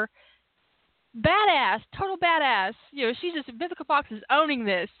door. Badass, total badass. She's just Vivica Fox is owning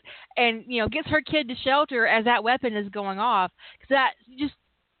this, and gets her kid to shelter as that weapon is going off. That's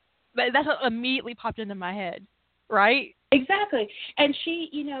what immediately popped into my head, right? Exactly. And she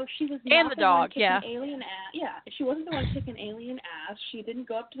was not the dog, one kicking alien ass. Yeah, she wasn't the one kicking alien ass. She didn't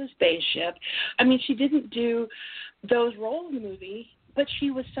go up to the spaceship. She didn't do those roles in the movie, but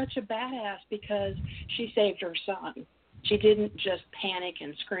she was such a badass because she saved her son. She didn't just panic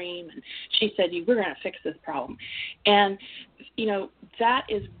and scream, and she said, we're going to fix this problem. And, that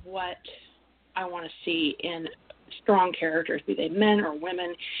is what I want to see in strong characters, be they men or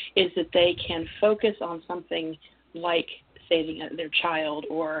women, is that they can focus on something like saving their child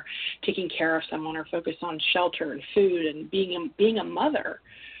or taking care of someone, or focus on shelter and food and being a mother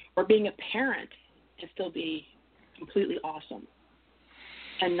or being a parent, and still be completely awesome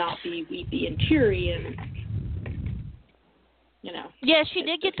and not be weepy and teary and Yeah, she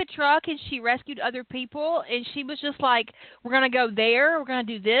did get the truck and she rescued other people, and she was just like, we're going to go there, we're going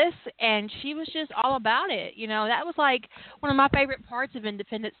to do this, and she was just all about it. That was like one of my favorite parts of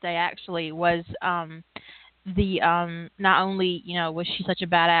Independence Day, actually, was not only was she such a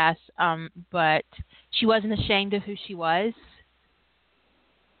badass, but she wasn't ashamed of who she was,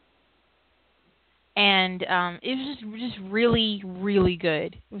 and it was just really, really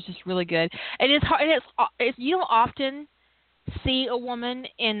good. It was just really good, and it's hard. It's you don't often see a woman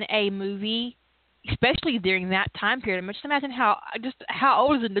in a movie, especially during that time period. Just imagine how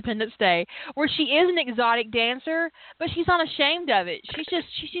old is Independence Day, where she is an exotic dancer, but she's not ashamed of it.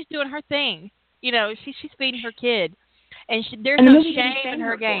 She's doing her thing. She's feeding her kid, and there's no shame in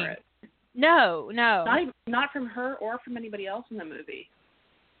her game. No. Not from her or from anybody else in the movie.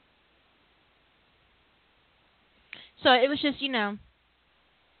 So it was just,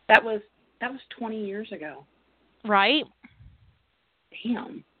 That was 20 years ago. Right?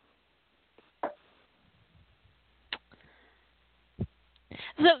 Damn.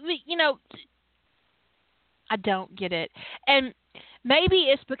 So, I don't get it. And maybe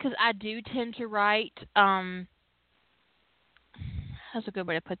it's because I do tend to write, that's a good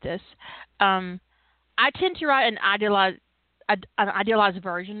way to put this. I tend to write an idealized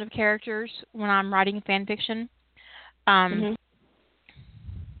version of characters when I'm writing fan fiction.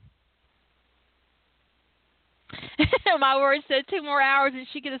 My word said 2 more hours and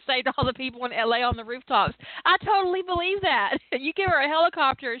she could have saved all the people in LA on the rooftops. I totally believe that. You give her a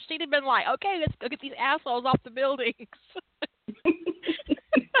helicopter, she'd have been like, okay, let's go get these assholes off the buildings.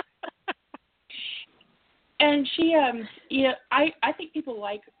 And she, I think people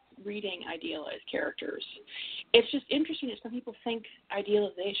like reading idealized characters. It's just interesting that some people think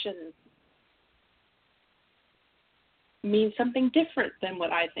idealization means something different than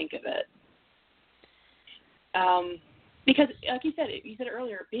what I think of it. Because, like you said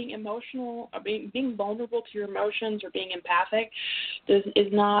earlier, being emotional, or being vulnerable to your emotions, or being empathic,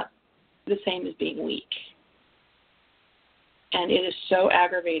 is not the same as being weak. And it is so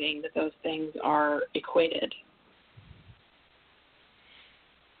aggravating that those things are equated.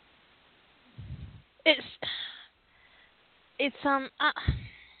 It's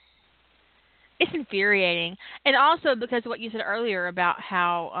infuriating, and also because of what you said earlier about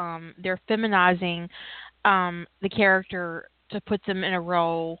how they're feminizing the character to put them in a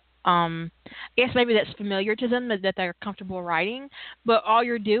role. I guess maybe that's familiar to them, that they're comfortable writing, but all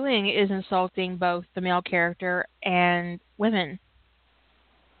you're doing is insulting both the male character and women.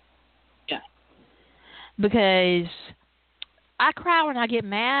 Yeah. Because I cry when I get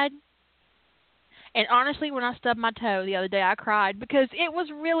mad. And honestly, when I stubbed my toe the other day, I cried because it was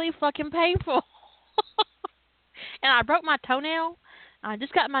really fucking painful. And I broke my toenail. I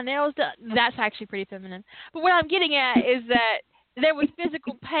just got my nails done. That's actually pretty feminine. But what I'm getting at is that there was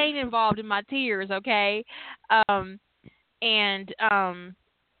physical pain involved in my tears, okay? And I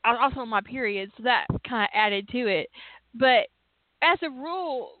was also on my period, so that kind of added to it. But as a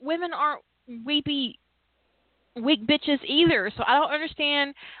rule, women aren't weak bitches either. So I don't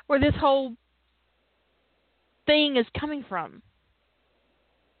understand where this whole thing is coming from.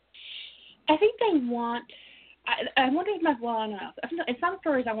 I think they want. I wonder if in some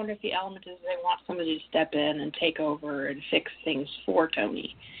stories, I wonder if the element is they want somebody to step in and take over and fix things for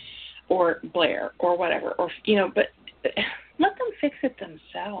Tony, or Blair, or whatever, or but let them fix it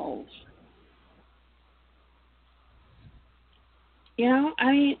themselves.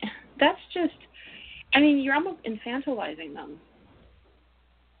 I mean, that's just. I mean, you're almost infantilizing them.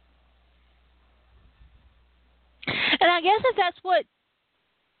 And I guess if that's what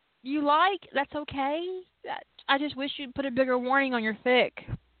you like, that's okay. I just wish you'd put a bigger warning on your fic.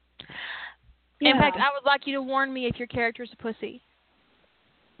 Yeah. In fact, I would like you to warn me if your character's a pussy.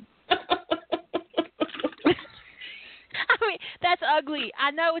 I mean, that's ugly.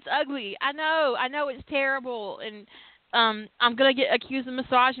 I know it's ugly. I know it's terrible, and I'm gonna get accused of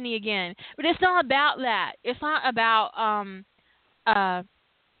misogyny again. But it's not about that. It's not about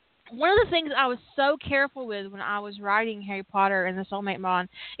one of the things I was so careful with when I was writing Harry Potter and the Soulmate Bond,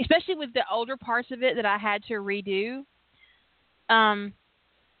 especially with the older parts of it that I had to redo,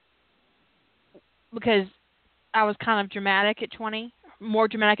 because I was kind of dramatic at 20, more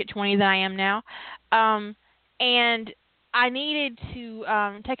dramatic at 20 than I am now, and I needed to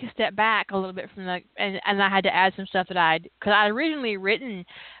take a step back a little bit from and I had to add some stuff because I had originally written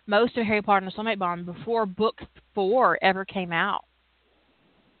most of Harry Potter and the Soulmate Bond before book 4 ever came out.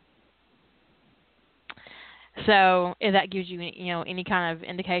 So if that gives you, any kind of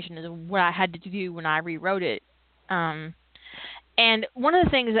indication of what I had to do when I rewrote it. And one of the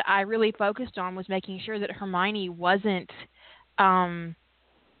things that I really focused on was making sure that Hermione wasn't a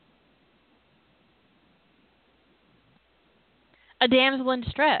damsel in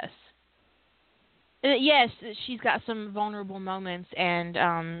distress. Yes, she's got some vulnerable moments,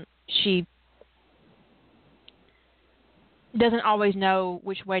 and she doesn't always know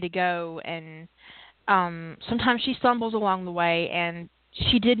which way to go, and sometimes she stumbles along the way, and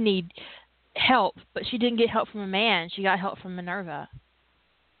she did need help, but she didn't get help from a man. She got help from Minerva.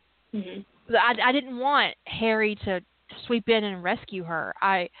 Mm-hmm. I didn't want Harry to sweep in and rescue her.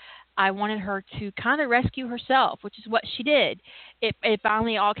 I wanted her to kind of rescue herself, which is what she did. It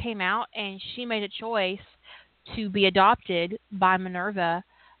finally all came out, and she made a choice to be adopted by Minerva,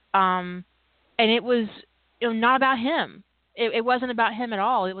 and it was not about him. It wasn't about him at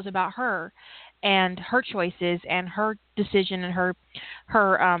all. It was about her and her choices and her decision and her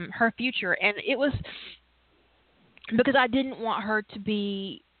future. And it was because I didn't want her to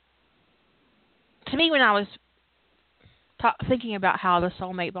be. To me, when I was thinking about how the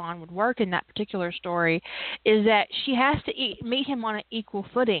soulmate bond would work in that particular story, is that she has to meet him on an equal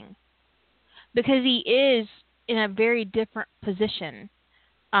footing, because he is in a very different position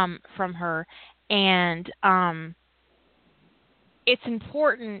from her, and it's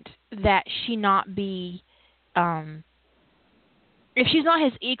important that she not be. If she's not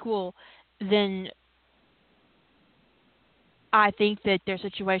his equal, then I think that their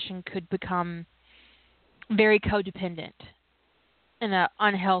situation could become very codependent in an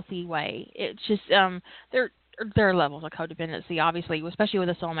unhealthy way. It's just there are levels of codependency, obviously, especially with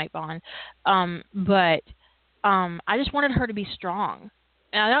a soulmate bond. But I just wanted her to be strong,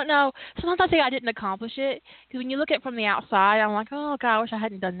 And I don't know. Sometimes I think I didn't accomplish it because when you look at it from the outside, I'm like, oh God, I wish I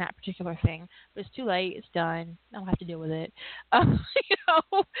hadn't done that particular thing. But it's too late. It's done. I don't have to deal with it. You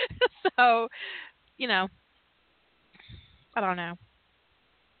know. So, you know, I don't know.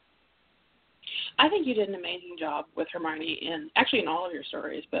 I think you did an amazing job with Hermione in all of your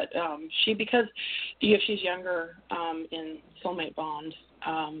stories, but because she's younger in Soulmate Bond,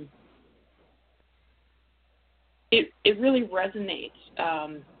 it really resonates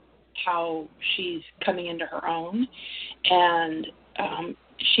how she's coming into her own, and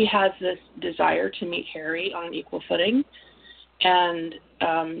she has this desire to meet Harry on an equal footing and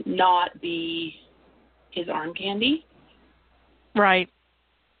not be his arm candy. Right.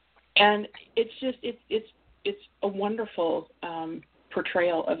 And it's just it's a wonderful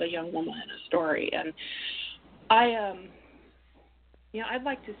portrayal of a young woman in a story, and I'd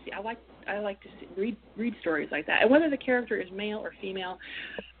like to see read stories like that, and whether the character is male or female,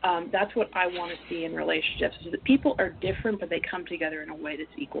 that's what I want to see in relationships, is that people are different but they come together in a way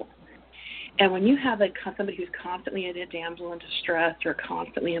that's equal. And when you have somebody who's constantly a damsel in distress or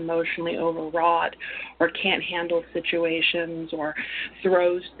constantly emotionally overwrought or can't handle situations or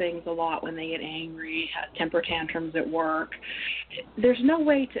throws things a lot when they get angry, has temper tantrums at work, there's no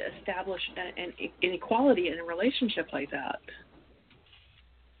way to establish an equality in a relationship like that.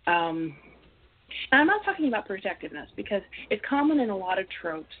 And I'm not talking about protectiveness, because it's common in a lot of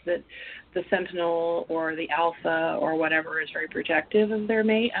tropes that the sentinel or the alpha or whatever is very protective of their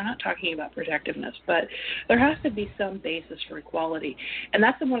mate. I'm not talking about protectiveness, but there has to be some basis for equality. And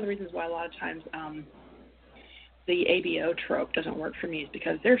that's one of the reasons why a lot of times the ABO trope doesn't work for me, is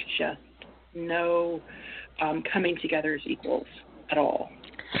because there's just no coming together as equals at all.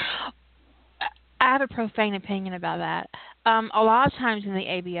 I have a profane opinion about that. A lot of times in the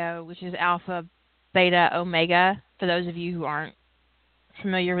ABO, which is alpha, beta, omega, for those of you who aren't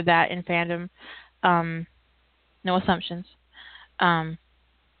familiar with that in fandom, no assumptions.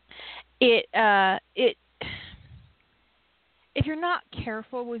 If you're not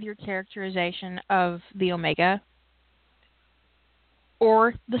careful with your characterization of the omega,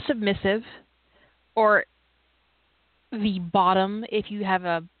 or the submissive, or the bottom, if you have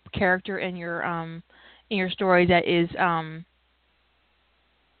a character in your story that is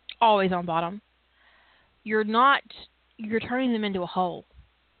always on bottom, you're turning them into a whole.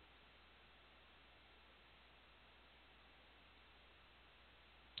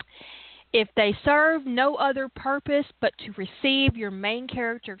 If they serve no other purpose but to receive your main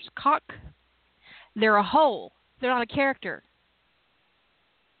character's cock, they're a whole. They're not a character.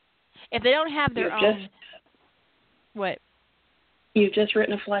 If they don't have their own... What? You've just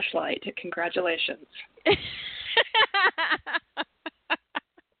written a fleshlight. Congratulations.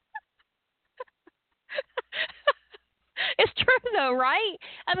 It's true, though, right?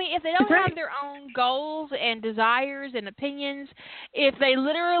 I mean, if they don't have their own goals and desires and opinions, if they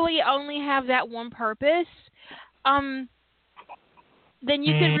literally only have that one purpose, then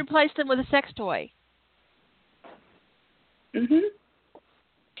you could replace them with a sex toy. Mhm.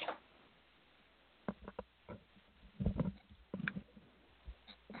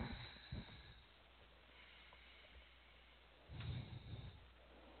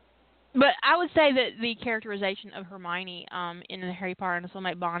 But I would say that the characterization of Hermione in the Harry Potter and the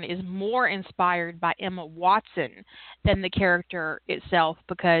Soulmate Bond is more inspired by Emma Watson than the character itself,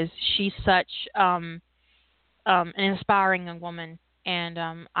 because she's such an inspiring young woman, and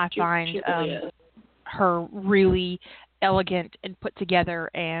I find her really elegant and put together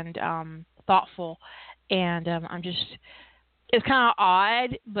and thoughtful, and it's kind of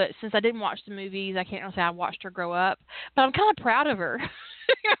odd, but since I didn't watch the movies, I can't really say I watched her grow up, but I'm kind of proud of her.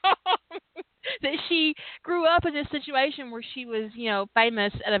 That she grew up in this situation where she was,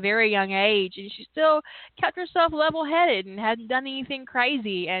 famous at a very young age, and she still kept herself level-headed and hadn't done anything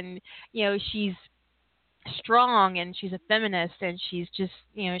crazy, and, she's strong, and she's a feminist, and she's just,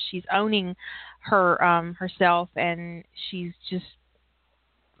 she's owning her herself, and she's just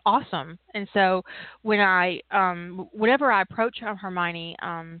awesome. And so when whenever I approach Hermione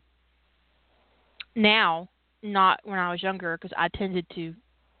now, not when I was younger, because I tended to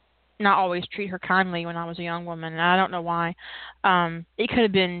not always treat her kindly when I was a young woman, and I don't know why. It could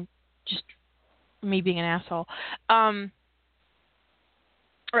have been just me being an asshole, or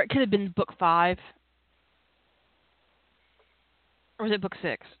it could have been book 5, or was it book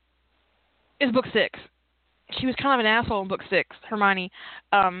 6? It's book 6. She was kind of an asshole in book 6, Hermione,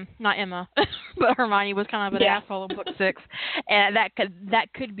 not Emma, but Hermione was kind of an asshole in book 6, and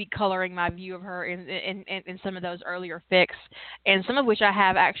that could be coloring my view of her in some of those earlier fics, and some of which I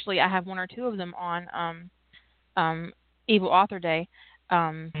have 1 or 2 of them on Evil Author Day,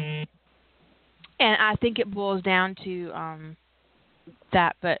 And I think it boils down to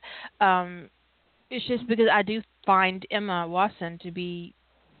that, but it's just because I do find Emma Watson to be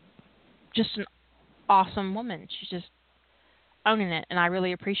just an awesome woman. She's just owning it, and I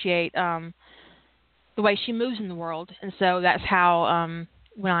really appreciate the way she moves in the world. And so that's how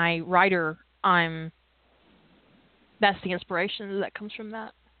when I write her, that's the inspiration that comes from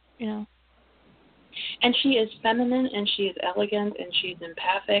that, you know. And she is feminine, and she is elegant, and she's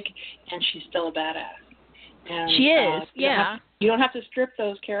empathic, and she's still a badass. And, she is, yeah. You don't have to strip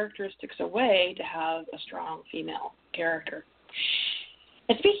those characteristics away to have a strong female character.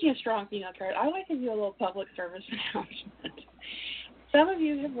 And speaking of strong female characters, I'd like to do a little public service announcement. Some of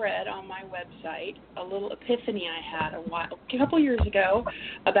you have read on my website a little epiphany I had a couple years ago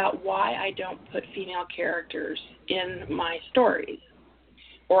about why I don't put female characters in my stories,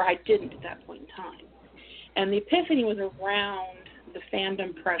 or I didn't at that point in time. And the epiphany was around the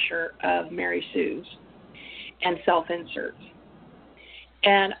fandom pressure of Mary Sue's and self-inserts.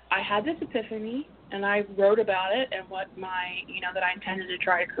 And I had this epiphany, and I wrote about it and what that I intended to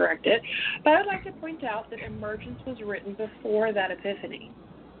try to correct it. But I'd like to point out that Emergence was written before that epiphany.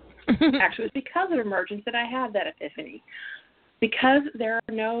 Actually, it was because of Emergence that I had that epiphany. Because there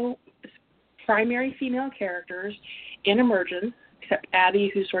are no primary female characters in Emergence, except Abby,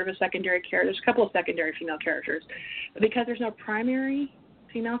 who's sort of a secondary character. There's a couple of secondary female characters. But because there's no primary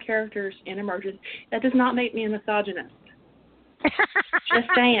female characters in Emergence, that does not make me a misogynist. Just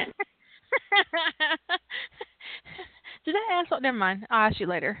saying. Did I ask? Never mind. I'll ask you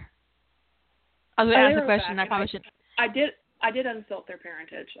later. I was going to ask a question. I probably should. I did unsult their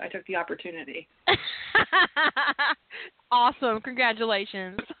parentage. I took the opportunity. Awesome.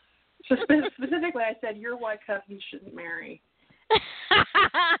 Congratulations. So specifically, I said your white cousin shouldn't marry.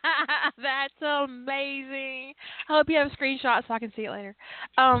 That's amazing. I hope you have a screenshot so I can see it later.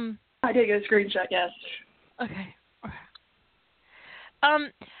 I did get a screenshot. Yes. Okay.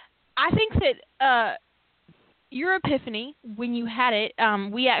 I think that your epiphany, when you had it,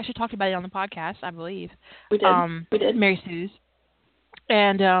 we actually talked about it on the podcast, I believe. We did. Mary Sue's.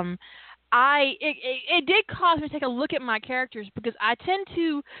 And it did cause me to take a look at my characters, because I tend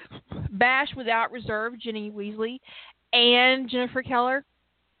to bash without reserve Ginny Weasley and Jennifer Keller.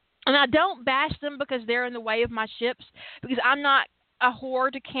 And I don't bash them because they're in the way of my ships, because I'm not a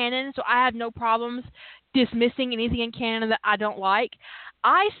whore to canon, so I have no problems dismissing anything in canon that I don't like.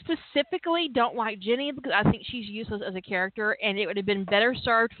 I specifically don't like Ginny because I think she's useless as a character, and it would have been better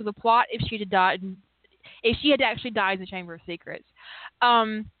served for the plot if she had died, if she had actually died in the Chamber of Secrets,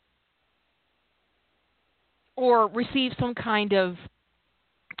 or received some kind of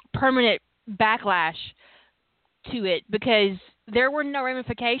permanent backlash to it, because there were no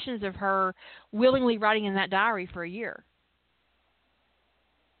ramifications of her willingly writing in that diary for a year.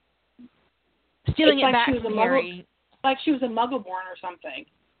 Stealing it back from Harry. Like she was a Muggle-born or something.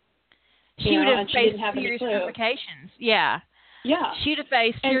 She would have faced serious ramifications. Yeah. Yeah. She would have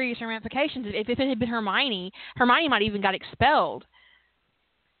faced serious ramifications. If it had been Hermione might even got expelled.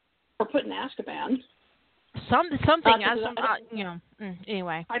 Or put in Azkaban. Something.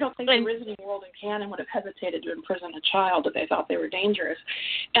 Anyway. I don't think the Wizarding World and canon would have hesitated to imprison a child if they thought they were dangerous.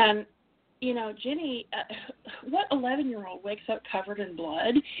 And, Ginny, what 11-year-old wakes up covered in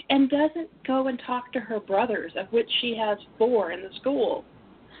blood and doesn't go and talk to her brothers, of which she has 4 in the school?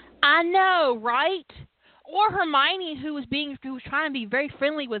 I know, right? Or Hermione, who was trying to be very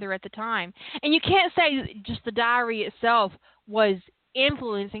friendly with her at the time. And you can't say just the diary itself was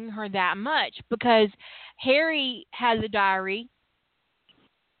influencing her that much, because Harry had the diary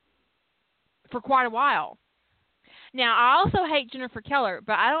for quite a while. Now, I also hate Jennifer Keller,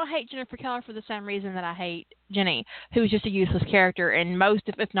 but I don't hate Jennifer Keller for the same reason that I hate Ginny, who is just a useless character, and most,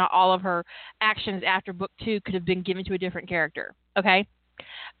 if not all, of her actions after book 2 could have been given to a different character. Okay?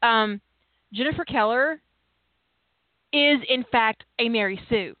 Jennifer Keller is, in fact, a Mary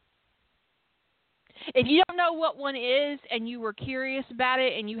Sue. If you don't know what one is and you were curious about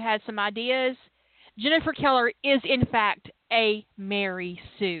it and you had some ideas, Jennifer Keller is, in fact, a Mary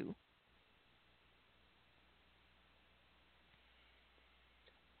Sue.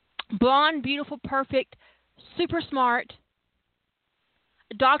 Blonde, beautiful, perfect, super smart,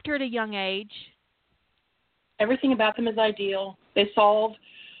 a doctor at a young age. Everything about them is ideal. They solve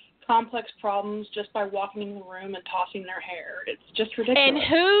complex problems just by walking in the room and tossing their hair. It's just ridiculous. And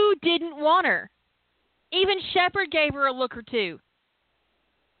who didn't want her? Even Shepard gave her a look or two.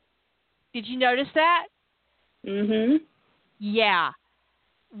 Did you notice that? Mm-hmm. Yeah.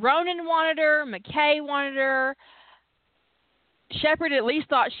 Ronan wanted her. McKay wanted her. Shepard at least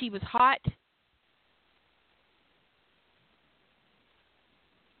thought she was hot.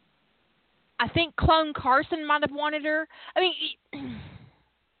 I think Clone Carson might have wanted her. I mean,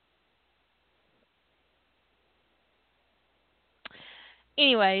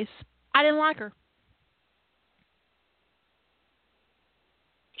 anyways, I didn't like her.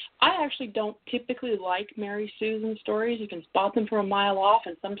 I actually don't typically like Mary Susan stories. You can spot them from a mile off,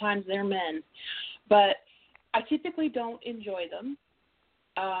 and sometimes they're men. But I typically don't enjoy them.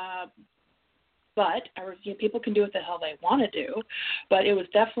 But people can do what the hell they want to do. But it was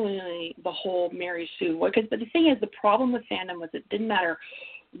definitely the whole Mary Sue. But the thing is, the problem with fandom was it didn't matter.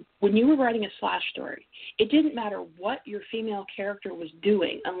 When you were writing a slash story, it didn't matter what your female character was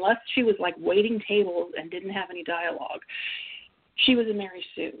doing, unless she was like waiting tables and didn't have any dialogue. She was a Mary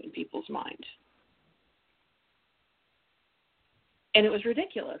Sue in people's mind. And it was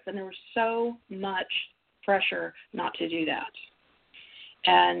ridiculous, and there was so much pressure not to do that.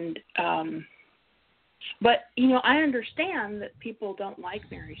 And, but, I understand that people don't like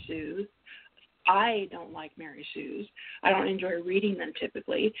Mary Sue's. I don't like Mary Sue's. I don't enjoy reading them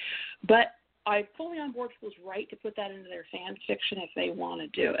typically. But I'm fully on board people's right to put that into their fan fiction if they want to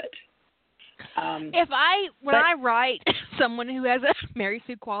do it. When I write someone who has a Mary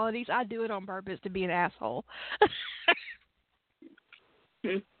Sue qualities, I do it on purpose to be an asshole.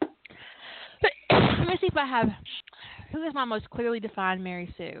 But let me see if I have. Who is my most clearly defined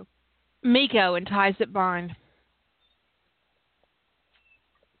Mary Sue? Miko in Ties That Bind.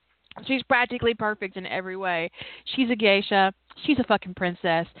 She's practically perfect in every way. She's a geisha. She's a fucking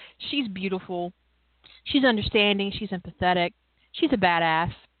princess. She's beautiful. She's understanding. She's empathetic. She's a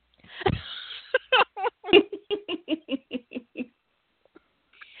badass.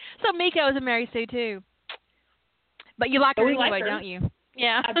 So Miko is a Mary Sue too. But you like her anyway, don't you?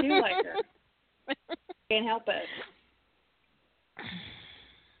 Yeah. I do like her. Can't help it.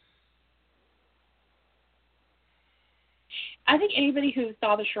 I think anybody who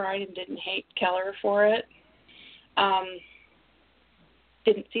saw The Shrine and didn't hate Keller for it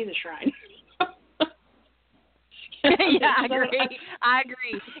didn't see The Shrine. Yeah, I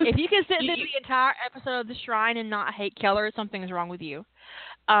agree. If you can sit through the entire episode of The Shrine and not hate Keller, something's wrong with you.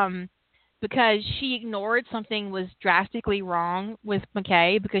 Because she ignored something was drastically wrong with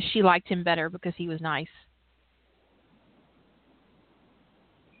McKay because she liked him better because he was nice.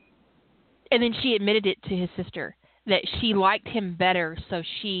 And then she admitted it to his sister, that she liked him better, so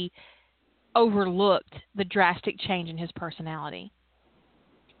she overlooked the drastic change in his personality.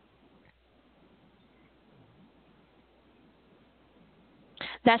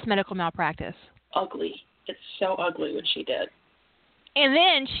 That's medical malpractice. Ugly. It's so ugly what she did. And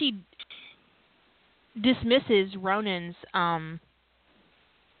then she dismisses Ronan's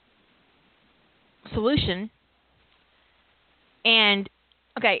solution. And,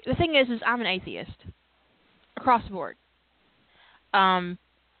 okay, the thing is I'm an atheist. Across the board. And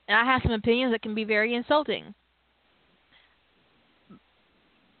I have some opinions that can be very insulting.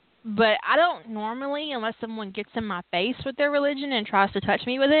 But I don't normally, unless someone gets in my face with their religion and tries to touch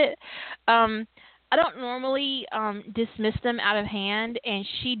me with it, I don't normally dismiss them out of hand, and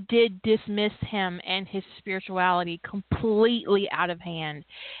she did dismiss him and his spirituality completely out of hand,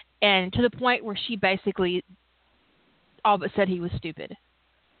 and to the point where she basically all but said he was stupid.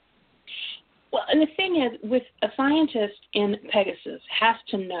 Well, and the thing is, with a scientist in Pegasus has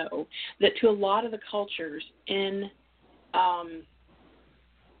to know that to a lot of the cultures in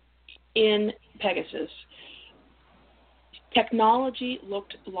Pegasus, technology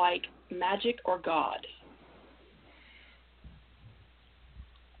looked like magic or God.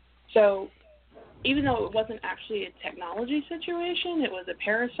 So even though it wasn't actually a technology situation, it was a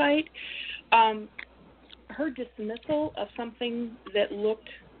parasite, her dismissal of something that looked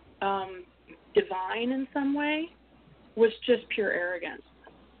divine in some way was just pure arrogance.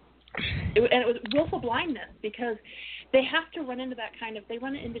 And it was willful blindness, because they have to run into that they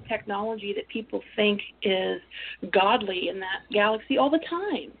run into technology that people think is godly in that galaxy all the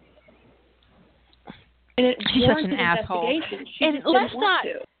time. And she's such an asshole. And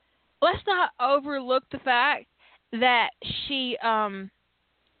let's not overlook the fact that she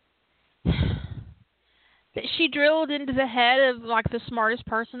drilled into the head of like the smartest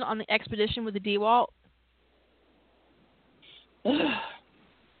person on the expedition with the DeWalt.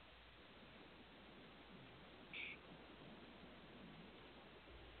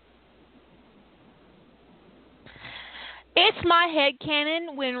 It's my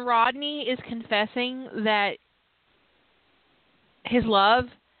headcanon when Rodney is confessing that his love,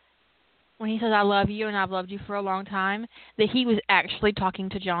 when he says, I love you and I've loved you for a long time, that he was actually talking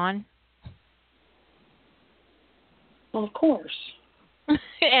to John. Well, of course.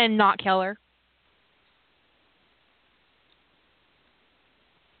 And not Keller.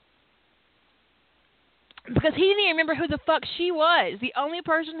 Because he didn't even remember who the fuck she was. The only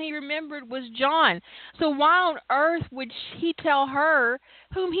person he remembered was John. So why on earth would he tell her,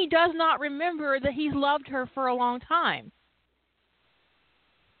 whom he does not remember, that he's loved her for a long time?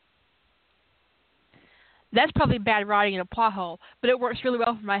 That's probably bad writing in a plot hole, but it works really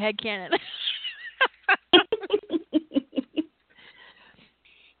well for my headcanon.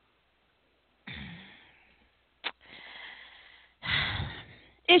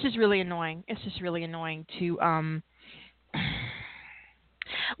 It's just really annoying. It's just really annoying to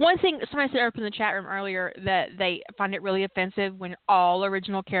One thing somebody said up in the chat room earlier, that they find it really offensive when all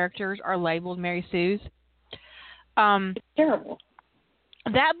original characters are labeled Mary Sue's. It's terrible.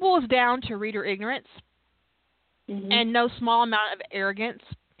 That boils down to reader ignorance and no small amount of arrogance.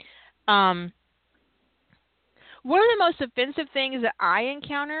 One of the most offensive things that I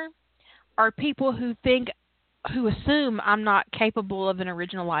encounter are people who assume I'm not capable of an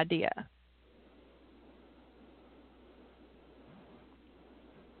original idea.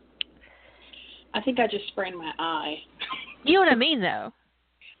 I think I just sprained my eye. You know what I mean, though?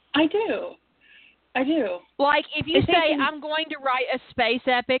 I do. Like, if you say, I'm going to write a space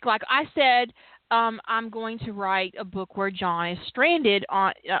epic, like I said, I'm going to write a book where John is stranded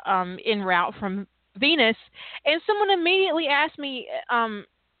on en route from Venus, and someone immediately asked me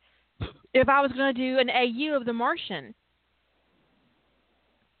if I was going to do an AU of The Martian.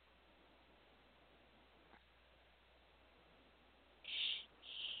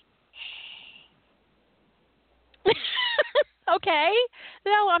 Okay.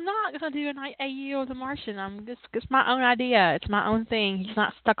 No, I'm not going to do an AU of The Martian. It's my own idea. It's my own thing. He's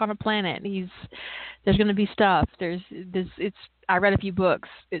not stuck on a planet. There's going to be stuff. I read a few books.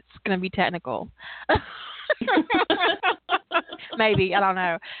 It's going to be technical. Maybe, I don't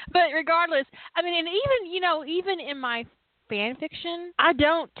know. But regardless, I mean, and even in my fan fiction, I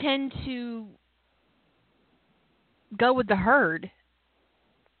don't tend to go with the herd.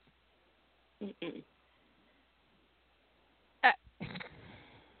 Mm-mm.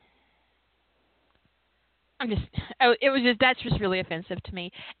 That's just really offensive to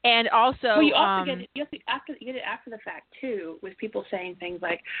me. And also, well, you also get it after the fact too, with people saying things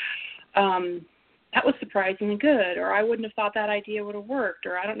like, that was surprisingly good, or I wouldn't have thought that idea would have worked,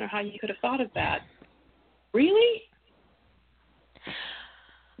 or I don't know how you could have thought of that. Really?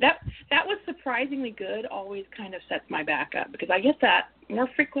 That was surprisingly good always kind of sets my back up, because I get that more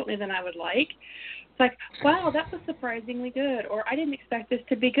frequently than I would like. It's like, wow, that was surprisingly good, or I didn't expect this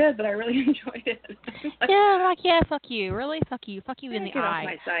to be good, but I really enjoyed it. Like, fuck you, really, fuck you in the eye. Get off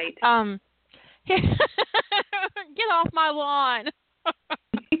my site. Get off my lawn.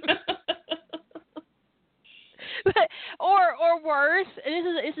 or worse,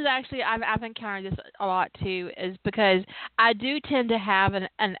 this is actually I've encountered this a lot too, is because I do tend to have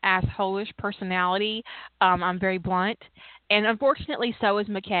an asshole-ish personality. I'm very blunt, and unfortunately so is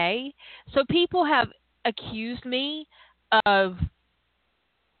McKay. So people have accused me of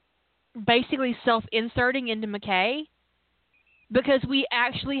basically self-inserting into McKay because we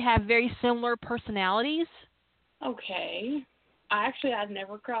actually have very similar personalities. Okay. I'd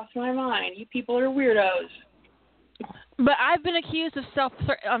never crossed my mind. You people are weirdos. But I've been accused of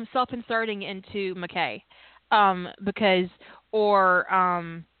self-inserting into McKay, because,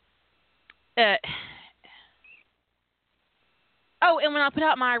 and when I put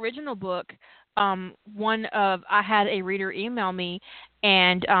out my original book, I had a reader email me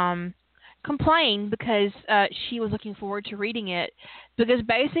and complain because she was looking forward to reading it, because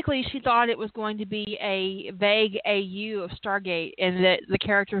basically she thought it was going to be a vague AU of Stargate and that the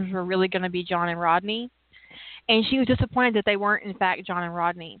characters were really going to be John and Rodney. And she was disappointed that they weren't, in fact, John and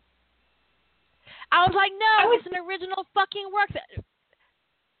Rodney. I was like, no, it's an original fucking work.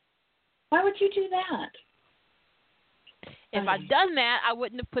 Why would you do that? If I'd done that, I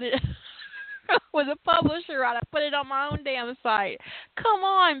wouldn't have put it with a publisher. I'd have put it on my own damn site. Come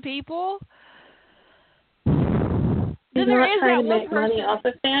on, people. There is that one person. Money off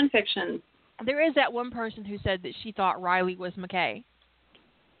of fan fiction. There is that one person who said that she thought Riley was McKay.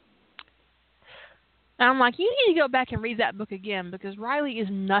 And I'm like, you need to go back and read that book again, because Riley is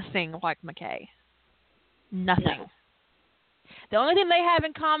nothing like McKay. Nothing. No. The only thing they have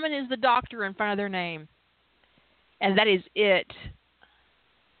in common is the doctor in front of their name. And that is it.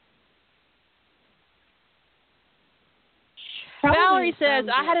 Valerie says,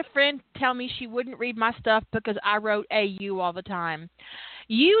 I had a friend tell me she wouldn't read my stuff because I wrote AU all the time.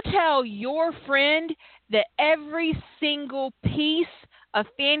 You tell your friend that every single piece of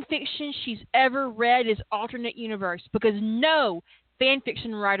fan fiction she's ever read is alternate universe, because no fan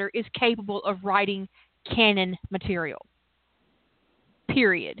fiction writer is capable of writing canon material.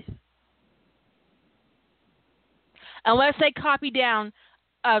 Period. Unless they copy down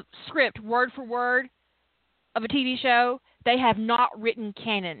a script word for word of a TV show, they have not written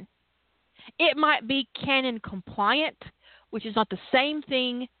canon. It might be canon compliant, which is not the same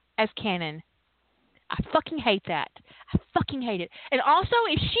thing as canon. I fucking hate that. I fucking hate it. And also,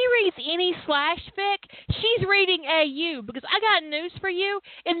 if she reads any slash fic, she's reading AU, because I got news for you.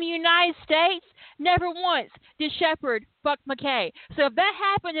 In the United States, never once did Shepard fuck McKay. So if that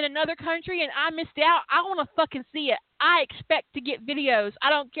happened in another country and I missed out, I want to fucking see it. I expect to get videos. I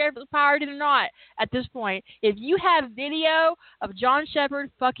don't care if it's pirated or not at this point. If you have video of John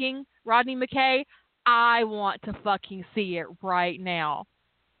Shepard fucking Rodney McKay, I want to fucking see it right now.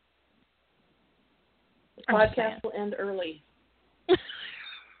 The podcast will end early.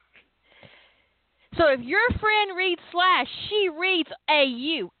 So if your friend reads slash, she reads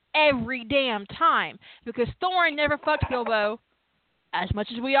AU every damn time, because Thorin never fucked Bilbo, as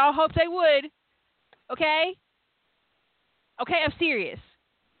much as we all hope they would. Okay? Okay, I'm serious.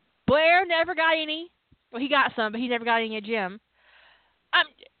 Blair never got any. Well, he got some, but he never got any at Jim.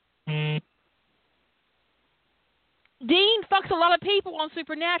 Dean fucks a lot of people on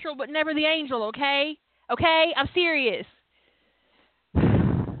Supernatural, but never the Angel, okay? Okay? I'm serious.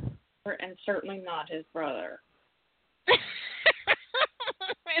 And certainly not his brother.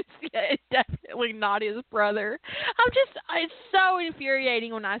 It's definitely not his brother. It's so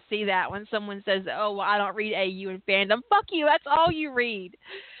infuriating when I see that, when someone says, oh, well, I don't read AU in fandom. Fuck you, that's all you read.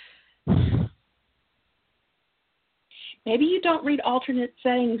 Maybe you don't read alternate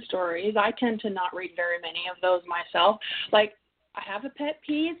setting stories. I tend to not read very many of those myself. Like, I have a pet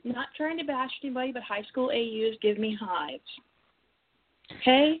peeve, not trying to bash anybody, but high school AUs give me hives.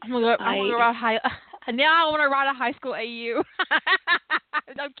 Okay? Now I want to write a high school AU.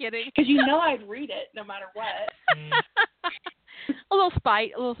 I'm kidding. Because you know I'd read it no matter what. A little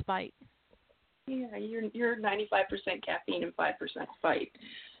spite. Yeah, you're 95% caffeine and 5% spite.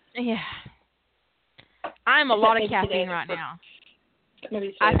 Yeah. I'm a lot of caffeine right now.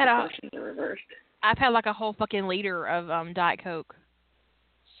 Maybe I've had reversed. I've had like a whole fucking liter of Diet Coke.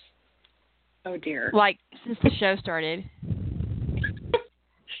 Oh dear. Like since the show started.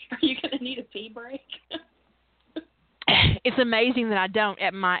 Are you gonna need a pee break? It's amazing that I don't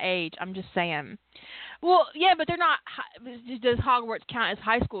at my age. I'm just saying. Well, yeah, but they're not. Does Hogwarts count as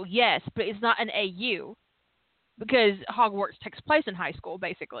high school? Yes, but it's not an AU because Hogwarts takes place in high school,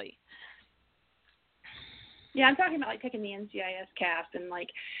 basically. Yeah, I'm talking about like taking the NCIS cast and like,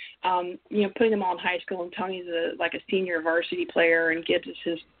 putting them all in high school, and Tony's a senior varsity player, and Gibbs is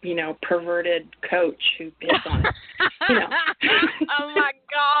his, perverted coach who hits on it. Oh my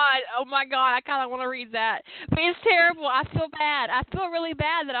god! I kind of want to read that, but it's terrible. I feel bad. I feel really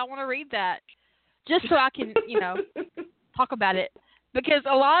bad that I want to read that, just so I can, talk about it, because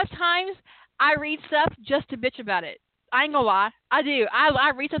a lot of times I read stuff just to bitch about it. I ain't gonna lie. I do.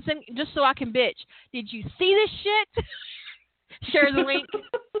 I read something just so I can bitch. Did you see this shit? Share the link.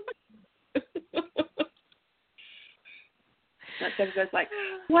 That goes like,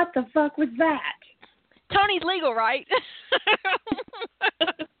 what the fuck was that? Tony's legal, right?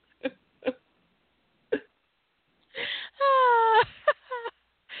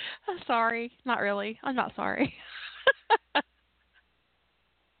 I'm sorry. Not really. I'm not sorry.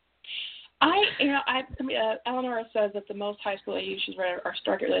 Eleanor says that the most high school AUs she's read are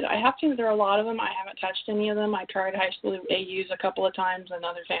Stargate related. I have to. There are a lot of them. I haven't touched any of them. I tried high school AUs a couple of times and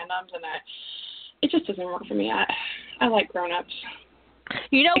other fandoms, and it just doesn't work for me. I like grown-ups.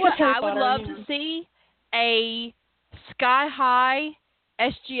 You know what I would love to see? A Sky High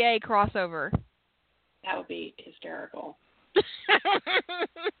SGA crossover. That would be hysterical. You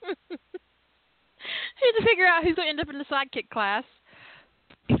have to figure out who's going to end up in the sidekick class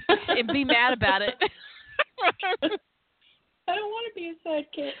and be mad about it. I don't want to be a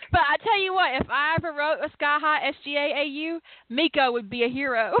sidekick. But I tell you what, if I ever wrote a Sky High SGA AU, Miko would be a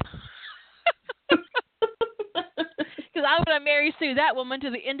hero. Because I want to marry Sue, that woman, to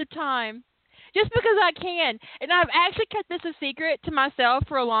the end of time. Just because I can. And I've actually kept this a secret to myself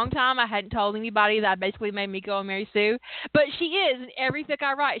for a long time. I hadn't told anybody that I basically made Miko and Mary Sue. But she is. In every fic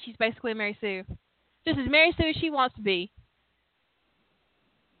I write, she's basically a Mary Sue. Just as Mary Sue as she wants to be.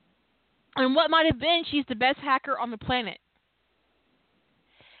 And what might have been, she's the best hacker on the planet.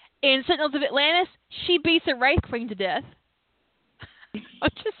 In Sentinels of Atlantis, she beats a Wraith Queen to death. I'm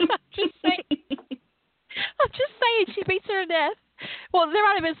just saying. I'm just saying she beats her to death. Well, there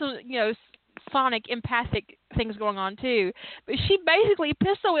might have been some, sonic empathic things going on too, but she basically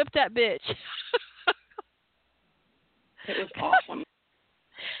pistol whipped that bitch. It was awesome.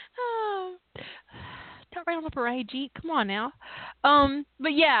 Oh, don't rain on the parade, Jeep. Come on now.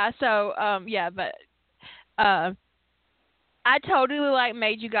 But yeah, so but I totally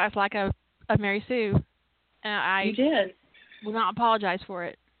made you guys like a Mary Sue, and I You did. will not apologize for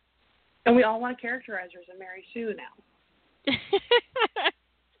it. And we all want to characterize her as a Mary Sue now.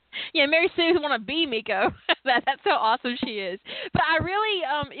 Yeah, Mary Sue want to be Miko. That's how awesome she is. But I really,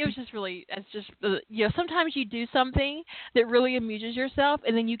 it was just really, it's just, sometimes you do something that really amuses yourself,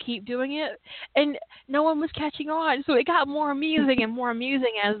 and then you keep doing it, and no one was catching on, so it got more amusing and more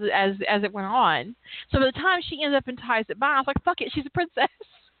amusing as it went on. So by the time she ends up and ties it by, I was like, fuck it, she's a princess.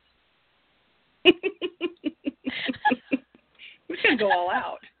 We're gonna go all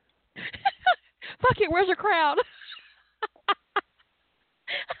out. Fuck it, where's her crowd?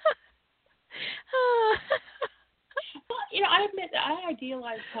 Well, I admit that I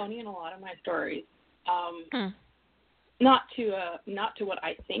idealize Tony in a lot of my stories. Not to what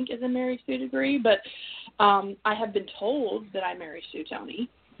I think is a Mary Sue degree, but I have been told that I Mary Sue Tony.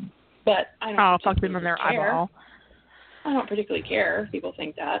 But I don't. Fuck them in their eyeball. I don't particularly care if people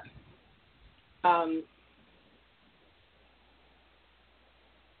think that. Although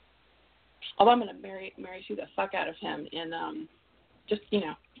I'm going to Mary Sue the fuck out of him in just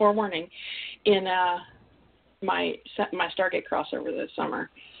forewarning in my Stargate crossover this summer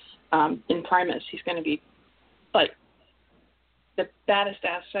in Primus. He's going to be like the baddest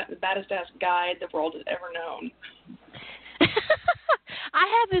ass guy the world has ever known. I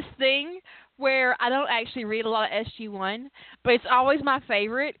have this thing where I don't actually read a lot of SG-1, but it's always my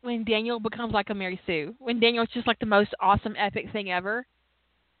favorite when Daniel becomes like a Mary Sue. When Daniel's just like the most awesome, epic thing ever.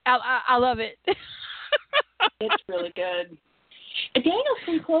 I love it. It's really good. And Daniel's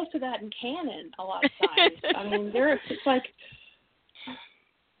come close to that in canon a lot of times. I mean, it's like,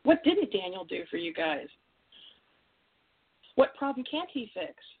 what didn't Daniel do for you guys? What problem can't he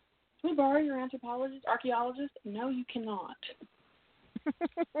fix? Can we borrow your archaeologist? No, you cannot.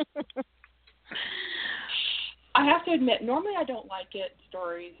 I have to admit, normally I don't like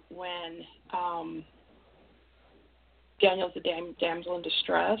stories when Daniel's the damsel in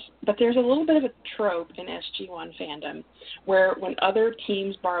distress, but there's a little bit of a trope in SG-1 fandom where when other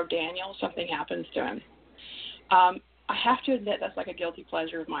teams borrow Daniel, something happens to him. I have to admit that's like a guilty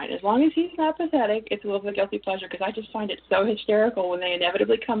pleasure of mine. As long as he's not pathetic, it's a little bit of a guilty pleasure because I just find it so hysterical when they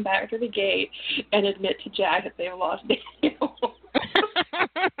inevitably come back to the gate and admit to Jack that they've lost Daniel.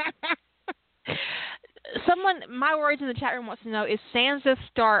 My words in the chat room wants to know, is Sansa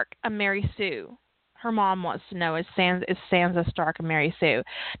Stark a Mary Sue? Her mom wants to know, is Sansa Stark a Mary Sue?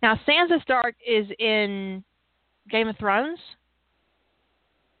 Now, Sansa Stark is in Game of Thrones?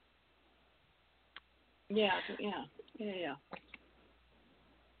 Yeah.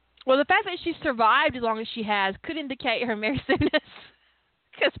 Well, the fact that she survived as long as she has could indicate her Mary Sue-ness,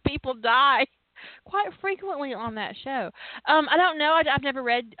 because people die quite frequently on that show. I don't know. I've never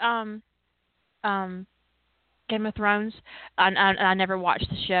read Game of Thrones. I never watched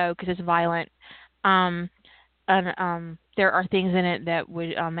the show because it's violent. And there are things in it that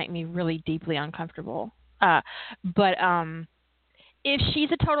would make me really deeply uncomfortable. But if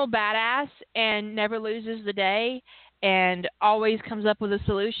she's a total badass and never loses the day and always comes up with a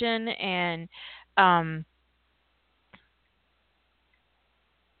solution and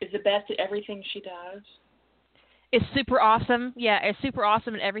is the best at everything she does. It's super awesome. Yeah, it's super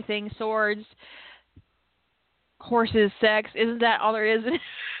awesome at everything. Swords, horses, sex. Isn't that all there is in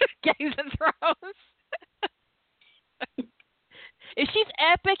Games of Thrones? If she's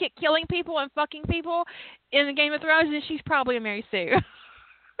epic at killing people and fucking people in the Game of Thrones, then she's probably a Mary Sue.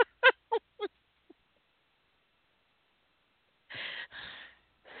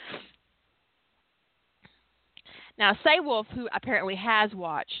 Now, Saywolf, who apparently has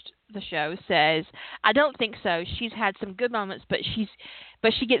watched the show, says, I don't think so. She's had some good moments, but she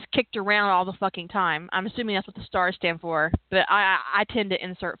gets kicked around all the fucking time. I'm assuming that's what the stars stand for, but I tend to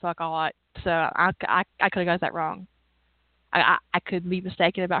insert fuck a lot, so I could have got that wrong. I could be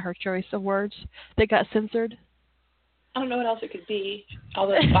mistaken about her choice of words that got censored. I don't know what else it could be. All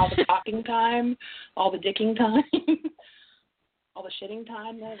the talking time, all the dicking time, all the shitting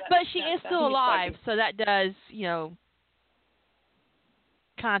time. But she is still alive, so that does,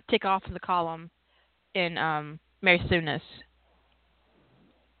 kind of tick off in the column in Mary Sue-ness.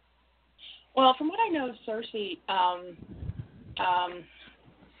 Well, from what I know of Cersei,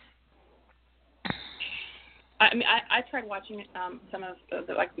 I mean, I tried watching some of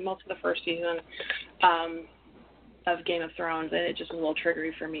most of the first season of Game of Thrones, and it just was a little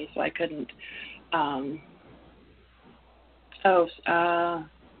triggery for me, so I couldn't. Cersei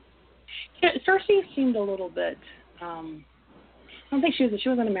seemed a little bit. I don't think she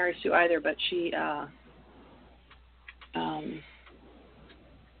wasn't a Mary Sue either, but she.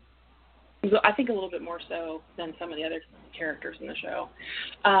 I think a little bit more so than some of the other characters in the show.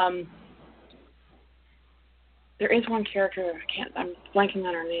 There is one character, I'm blanking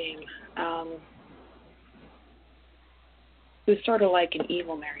on her name, who's sort of like an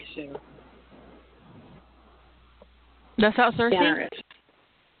evil Mary Sue. That's not Cersei? Daenerys.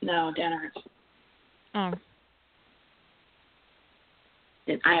 No, Daenerys. Oh.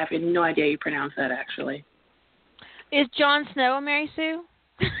 I have no idea you pronounce that, actually. Is Jon Snow a Mary Sue?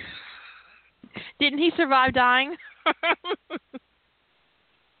 Didn't he survive dying?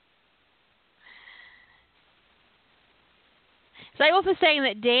 Cyborg was saying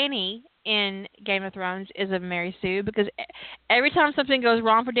that Dany in Game of Thrones is a Mary Sue because every time something goes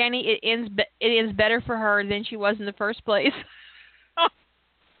wrong for Dany, it ends better for her than she was in the first place.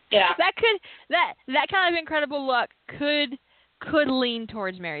 Yeah. That kind of incredible luck could lean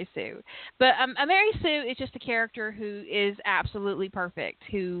towards Mary Sue. But a Mary Sue is just a character who is absolutely perfect,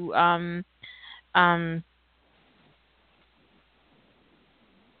 who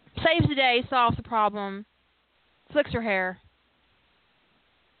saves the day, solves the problem, flicks her hair.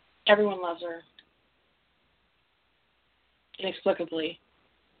 Everyone loves her. Inexplicably.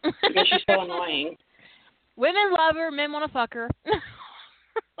 Because she's so annoying. Women love her, men want to fuck her.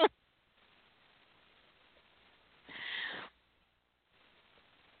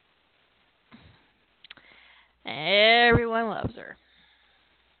 Everyone loves her.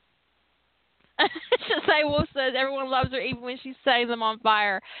 Say Wolf says everyone loves her even when she sets them on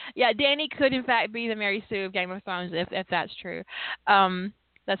fire. Yeah, Dany could in fact be the Mary Sue of Game of Thrones if that's true.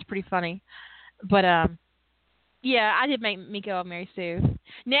 That's pretty funny. But yeah, I did make Miko a Mary Sue.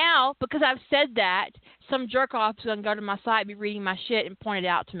 Now, because I've said that, some jerk off's gonna go to my site, be reading my shit, and point it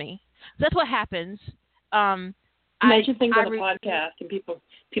out to me. That's what happens. Imagine things on a podcast and people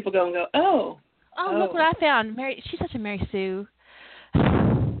go and go, oh, look what I found. She's such a Mary Sue.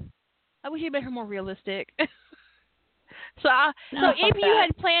 I wish you'd made her more realistic. So if you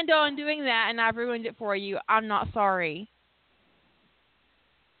had planned on doing that and I've ruined it for you, I'm not sorry.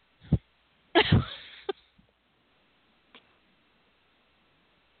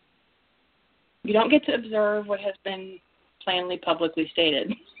 You don't get to observe what has been plainly publicly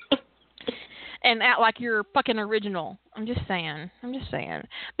stated. And act like you're fucking original. I'm just saying.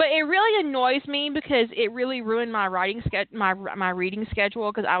 But it really annoys me because it really ruined my writing my reading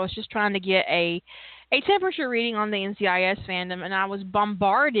schedule because I was just trying to get a temperature reading on the NCIS fandom, and I was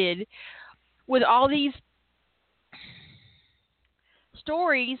bombarded with all these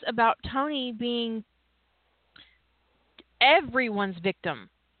stories about Tony being everyone's victim.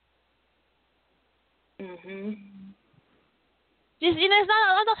 Mhm. Just it's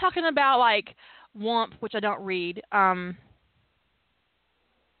not. I'm not talking about like Wump, which I don't read.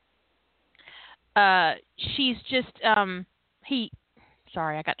 She's just he.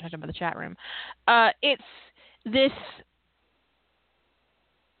 Sorry, I got touched by the chat room. It's this.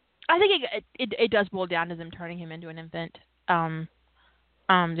 I think it does boil down to them turning him into an infant.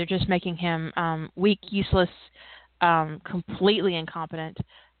 They're just making him weak, useless, completely incompetent,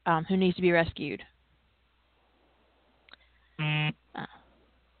 who needs to be rescued.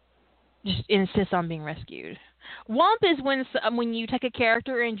 Just insists on being rescued. Wump is when you take a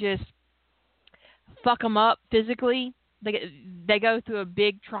character and just fuck them up physically. They go through a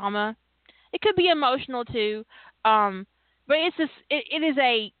big trauma. It could be emotional too, but it's just it is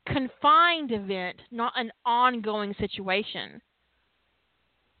a confined event, not an ongoing situation.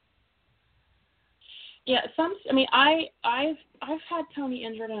 Yeah, I've had Tony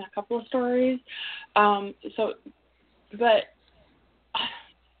injured in a couple of stories, but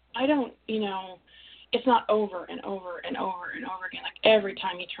I don't, it's not over and over and over and over again. Like every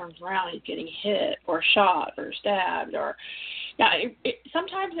time he turns around, he's getting hit or shot or stabbed or. Now,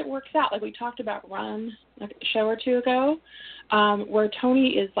 sometimes it works out. Like we talked about Run like a show or two ago, where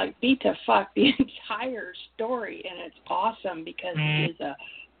Tony is like beat to fuck the entire story, and it's awesome because he is a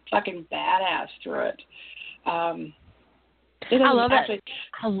fucking badass through it. I love that.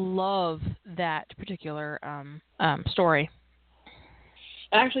 I love that particular story.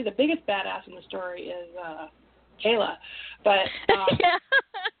 Actually, the biggest badass in the story is Kayla, but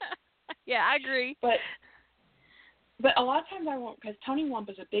yeah, I agree. But a lot of times I won't, because Tony Wump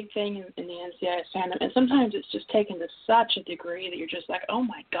is a big thing in the NCIS fandom, and sometimes it's just taken to such a degree that you're just like, oh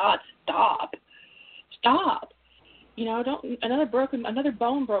my God, stop. Don't another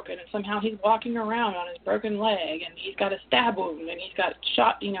bone broken, and somehow he's walking around on his broken leg, and he's got a stab wound, and he's got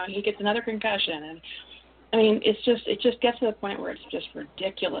shot. He gets another concussion, and I mean, it just gets to the point where it's just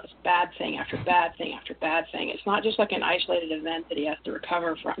ridiculous, bad thing after bad thing after bad thing. It's not just like an isolated event that he has to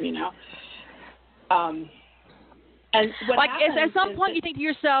recover from, And what like happens at some is point that you think to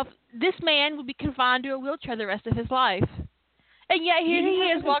yourself, this man will be confined to a wheelchair the rest of his life, and yet here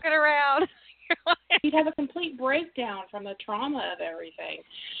he is walking around. he'd have a complete breakdown from the trauma of everything.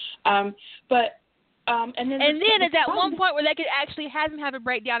 And then at that one point where they could actually have him have a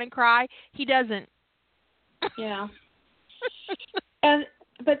breakdown and cry, he doesn't. Yeah.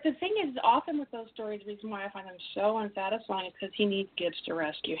 But the thing is, often with those stories, the reason why I find them so unsatisfying is because he needs Gibbs to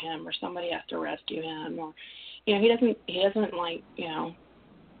rescue him, or somebody has to rescue him, or he doesn't like, he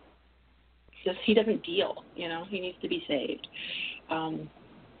doesn't deal, he needs to be saved.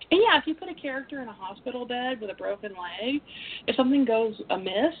 And yeah, if you put a character in a hospital bed with a broken leg, if something goes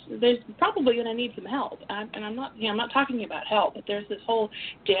amiss, there's probably going to need some help. And I'm not talking about help, but there's this whole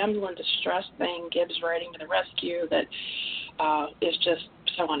damsel in distress thing, Gibbs riding to the rescue, that is just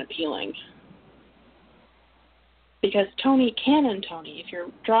so unappealing. Because Canon Tony, if you're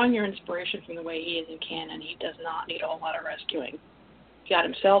drawing your inspiration from the way he is in Canon, he does not need a whole lot of rescuing. He got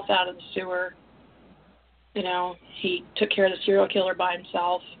himself out of the sewer. He took care of the serial killer by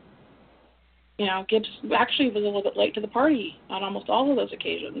himself. Gibbs actually was a little bit late to the party on almost all of those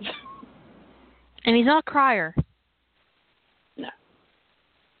occasions. And he's not a crier. No.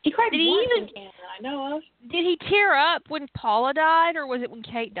 He cried once in Canon, I know of. Did he tear up when Paula died, or was it when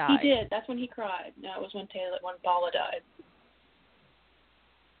Kate died? He did. That's when he cried. No, it was when Paula died.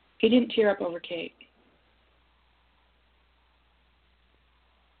 He didn't tear up over Kate.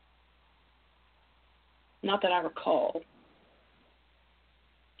 Not that I recall.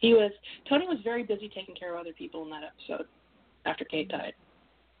 Tony was very busy taking care of other people in that episode after Kate died.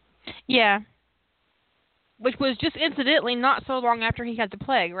 Yeah. Which was just incidentally not so long after he had the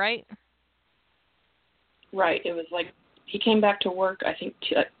plague, right? Right. It was like he came back to work, I think,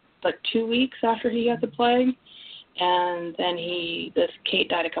 2 weeks after he had the plague, and then Kate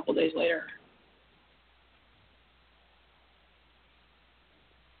died a couple days later.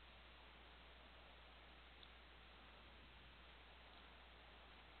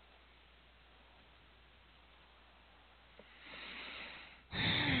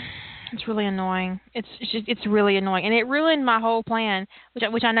 It's really annoying. It's really annoying, and it ruined my whole plan,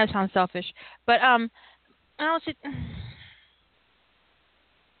 which I know sounds selfish, but I should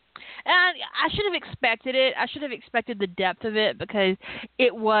have expected it. I should have expected the depth of it, because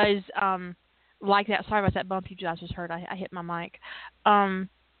it was like that. Sorry about that bump you guys just heard. I hit my mic.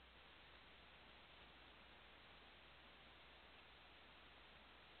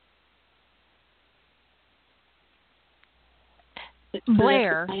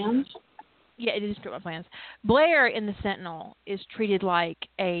 Blair. Yeah, it is my plans. Blair in the Sentinel is treated like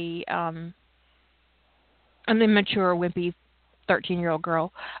an immature, wimpy 13-year-old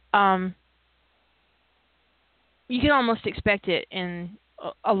girl. You can almost expect it in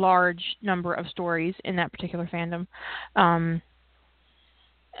a large number of stories in that particular fandom.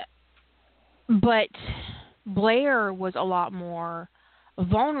 But Blair was a lot more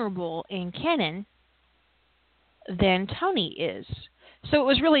vulnerable in canon than Tony is. So it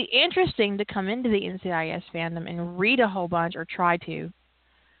was really interesting to come into the NCIS fandom and read a whole bunch, or try to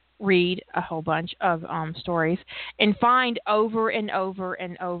read a whole bunch of stories, and find over and over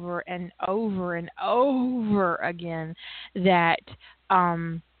and over and over and over again that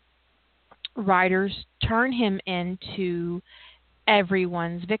writers turn him into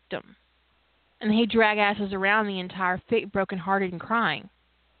everyone's victim. And he drag asses around the entire broken-hearted and crying.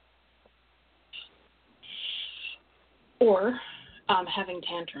 Or having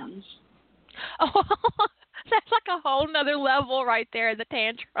tantrums. Oh, that's like a whole nother level right there, the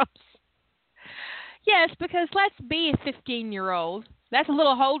tantrums. Yes, because let's be a 15-year-old. That's a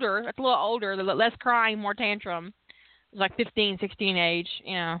little older. That's a little older. Less crying, more tantrum. It's like 15, 16 age,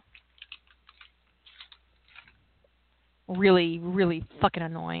 Really, really fucking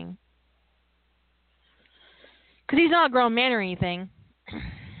annoying. Because he's not a grown man or anything.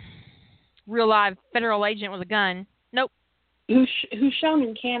 Real live federal agent with a gun. Nope. Who's shown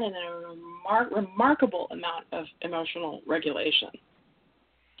in canon a remarkable amount of emotional regulation.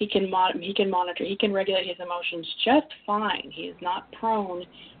 He can monitor. He can regulate his emotions just fine. He is not prone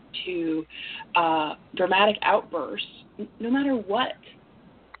to dramatic outbursts, no matter what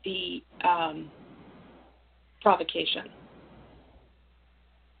the provocation.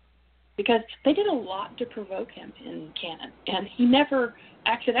 Because they did a lot to provoke him in canon, and he never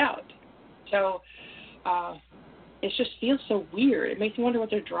acted out. So it just feels so weird. It makes me wonder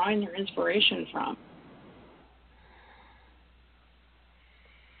what they're drawing their inspiration from.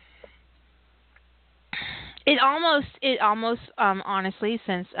 It almost honestly,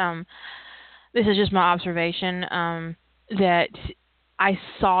 since this is just my observation, that I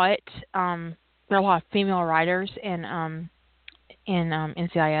saw it there are a lot of female writers in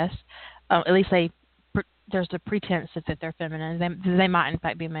NCIS. At least there's the pretense that they're feminine. They might in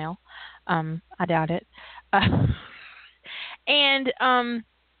fact be male. I doubt it. And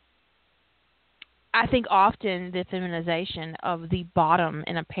I think often the feminization of the bottom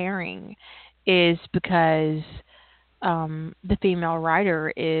in a pairing is because the female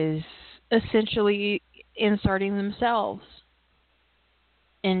writer is essentially inserting themselves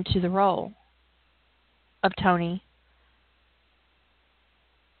into the role of Tony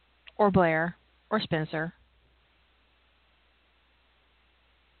or Blair or Spencer.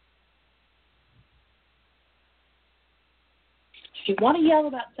 If you want to yell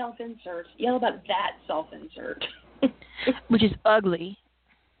about self-insert, yell about that self-insert. Which is ugly.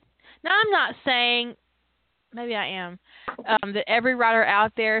 Now, I'm not saying, maybe I am, that every writer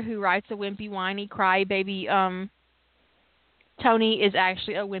out there who writes a wimpy, whiny, crybaby Tony is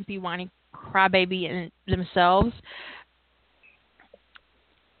actually a wimpy, whiny, crybaby in themselves.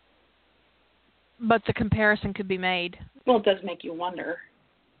 But the comparison could be made. Well, it does make you wonder.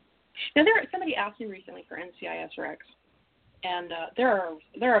 Now, somebody asked me recently for NCIS Rex, and there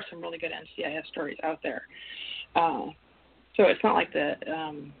are some really good NCIS stories out there. So it's not like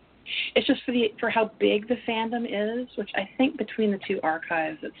it's just for how big the fandom is, which I think between the two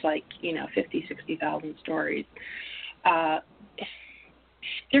archives, it's like 50,000-60,000 stories.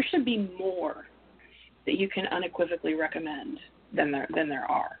 There should be more that you can unequivocally recommend than there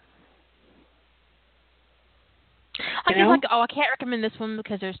are. I feel like, I can't recommend this one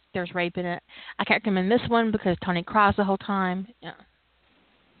because there's rape in it. I can't recommend this one because Tony cries the whole time. Yeah.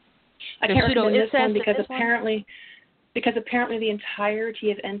 I can't recommend this one because apparently the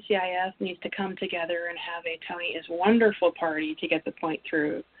entirety of NCIS needs to come together and have a Tony is wonderful party to get the point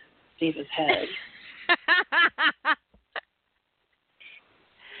through Ziva's head.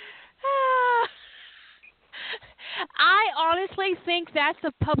 I honestly think that's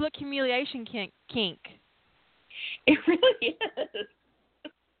a public humiliation kink. It really is.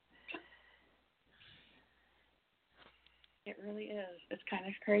 It really is. It's kind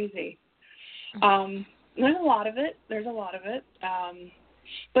of crazy. There's a lot of it.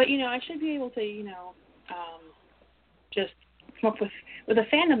 But, I should be able to, just come up with a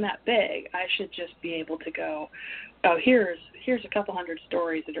fandom that big, I should just be able to go, oh, here's a couple hundred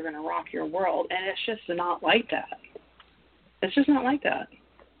stories that are going to rock your world. And it's just not like that. It's just not like that.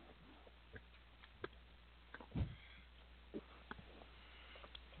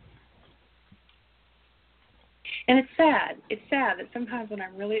 And it's sad. It's sad that sometimes when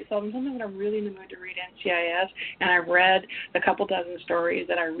I'm really in the mood to read NCIS, and I've read a couple dozen stories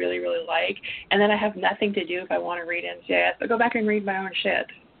that I really, really like, and then I have nothing to do if I want to read NCIS, I go back and read my own shit.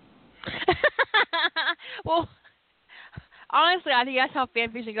 Well, honestly, I think that's how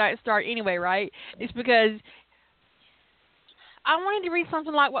fanfiction got its start anyway, right? It's because I wanted to read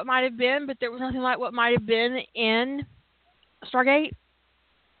something like What Might Have Been, but there was nothing like What Might Have Been in Stargate.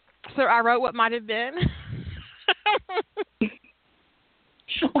 So I wrote What Might Have Been.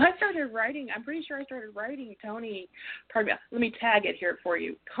 Well, I'm pretty sure I started writing Tony, let me tag it here for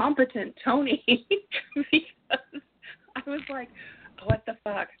you, Competent Tony, because I was like, what the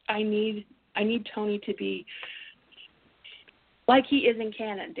fuck? I need Tony to be like he is in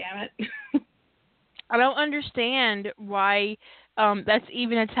canon, damn it. I don't understand why that's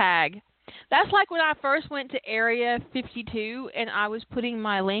even a tag. That's like when I first went to Area 52 and I was putting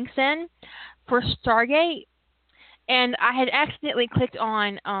my links in for Stargate, and I had accidentally clicked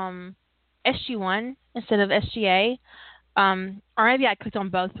on SG1 instead of SGA. Or maybe I clicked on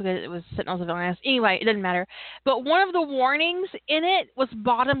both because it was Sentinels of Atlantis. Anyway, it doesn't matter. But one of the warnings in it was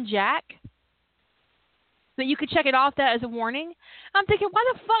bottom jack. That you could check it off that as a warning. I'm thinking, why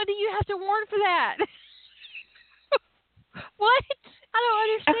the fuck do you have to warn for that? What? I don't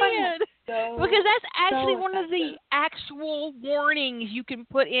understand. Because that's actually one of the actual warnings you can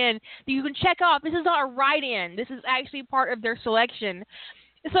put in. That you can check off. This is not a write-in. This is actually part of their selection.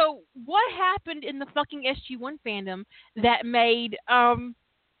 So what happened in the fucking SG-1 fandom that made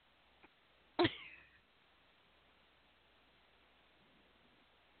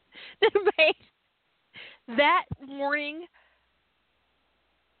that warning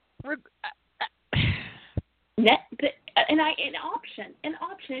an option.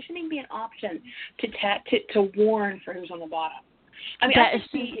 It shouldn't even be an option to warn for who's on the bottom. I mean, I could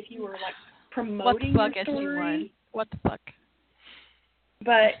see if you were like promoting what the fuck, your story. SG-1? What the fuck?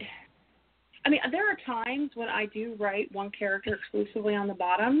 But I mean, there are times when I do write one character exclusively on the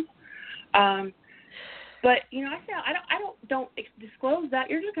bottom. But I say don't disclose that.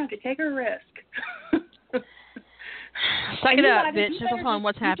 You're just going to have to take a risk. Suck it up, bitch. Just on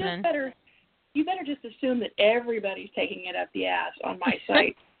what's happening. you better just assume that everybody's taking it up the ass on my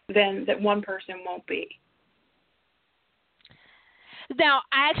site, then that one person won't be. Now,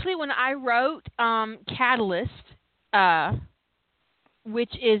 actually, when I wrote Catalyst,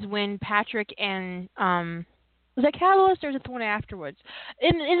 which is when Patrick and was that Catalyst or is it the one afterwards?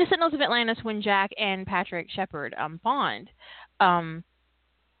 In the Sentinels of Atlantis, when Jack and Patrick Shepard bond,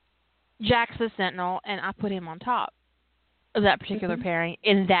 Jack's the Sentinel, and I put him on top of that particular pairing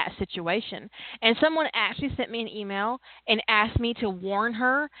in that situation. And someone actually sent me an email and asked me to warn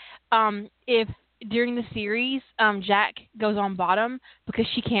her if during the series Jack goes on bottom, because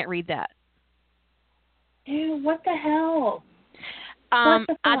she can't read that. Ew, what the hell?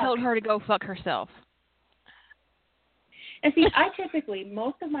 I told her to go fuck herself. And see, I typically,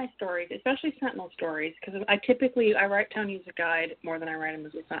 most of my stories, especially Sentinel stories, because I write Tony as a guide more than I write him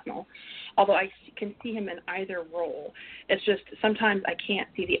as a Sentinel, although I can see him in either role. It's just sometimes I can't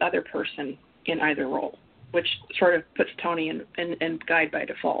see the other person in either role, which sort of puts Tony in guide by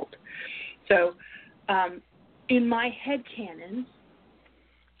default. So in my headcanon,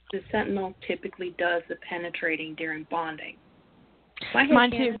 the Sentinel typically does the penetrating during bonding.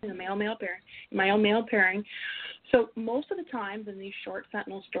 Mine too. In a male-male pairing, my own male pairing. So most of the times in these short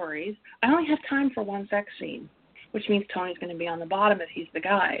Sentinel stories, I only have time for one sex scene, which means Tony's going to be on the bottom if he's the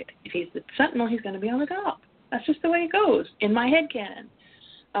guide. If he's the Sentinel, he's going to be on the top. That's just the way it goes in my headcanon.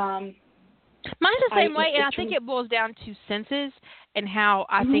 Mine's the same way, and I think it boils down to senses and how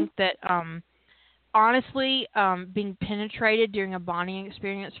I think that, honestly, being penetrated during a bonding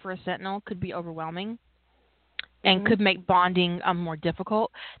experience for a Sentinel could be overwhelming and could make bonding more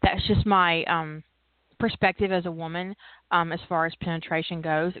difficult. That's just my perspective as a woman as far as penetration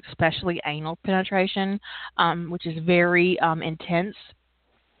goes, especially anal penetration, which is very intense.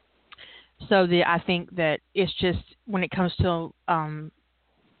 So I think that it's just when it comes to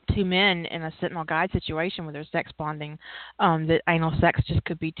two men in a Sentinel guide situation where there's sex bonding, that anal sex just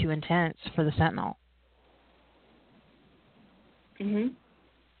could be too intense for the Sentinel.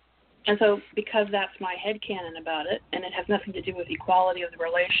 And so because that's my headcanon about it, and it has nothing to do with equality of the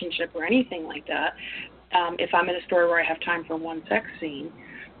relationship or anything like that, if I'm in a story where I have time for one sex scene,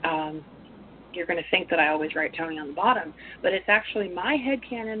 you're going to think that I always write Tony on the bottom. But it's actually my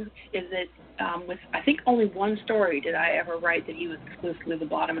headcanon is that with I think only one story did I ever write that he was exclusively the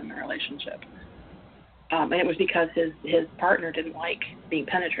bottom in the relationship. And it was because his partner didn't like being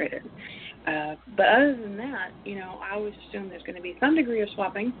penetrated. But other than that, I always assume there's going to be some degree of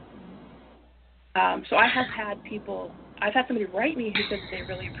swapping. So I've had somebody write me who said that they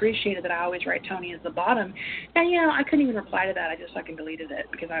really appreciated that I always write Tony as the bottom. And, I couldn't even reply to that. I just fucking deleted it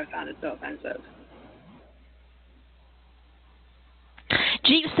because I found it so offensive.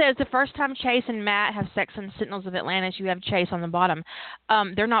 Jeep says the first time Chase and Matt have sex on Sentinels of Atlantis, you have Chase on the bottom.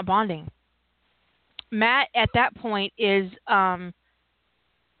 They're not bonding. Matt, at that point, is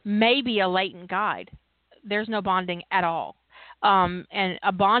maybe a latent guide. There's no bonding at all. And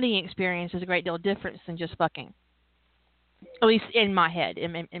a bonding experience is a great deal different than just fucking. At least in my head,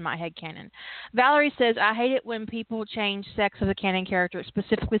 in my head canon. Valerie says, I hate it when people change sex of a canon character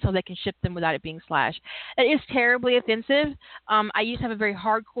specifically so they can ship them without it being slash. It is terribly offensive. I used to have a very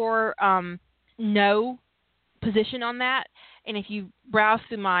hardcore no position on that. And if you browse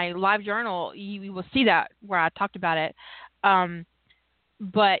through my live journal, you will see that where I talked about it.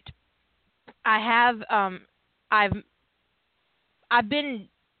 But I have, I've been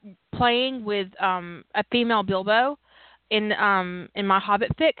playing with a female Bilbo in my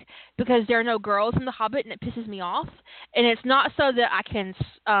Hobbit fic because there are no girls in the Hobbit and it pisses me off. And it's not so that I can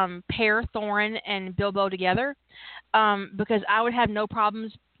pair Thorin and Bilbo together because I would have no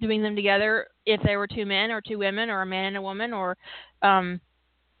problems doing them together if they were two men or two women or a man and a woman or I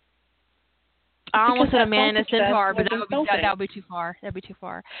almost said a man and a centaur, but that would be too far. That'd be too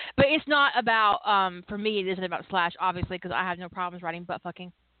far. But it's not about, for me, it isn't about slash, obviously, because I have no problems writing butt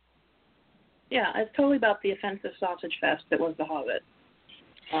fucking. Yeah, it's totally about the offensive sausage fest that was The Hobbit.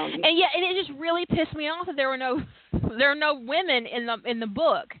 And it just really pissed me off that there are no women in the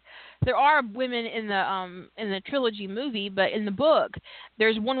book. There are women in the trilogy movie, but in the book,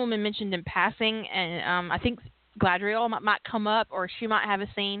 there's one woman mentioned in passing, and I think Gladriel might come up, or she might have a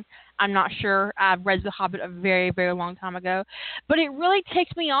scene. I'm not sure. I've read The Hobbit a very, very long time ago. But it really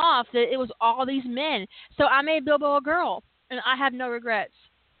ticked me off that it was all these men. So I made Bilbo a girl, and I have no regrets.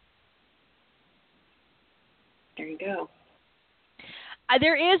 There you go.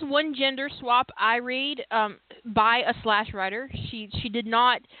 There is one gender swap I read by a slash writer. She did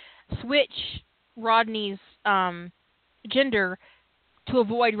not switch Rodney's gender to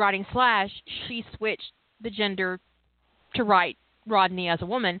avoid writing slash. She switched the gender to write Rodney as a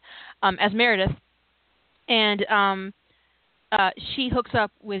woman, as Meredith, and she hooks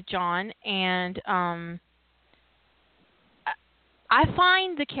up with John, and I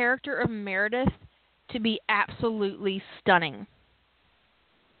find the character of Meredith to be absolutely stunning.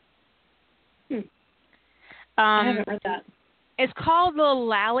 I haven't read that. It's called the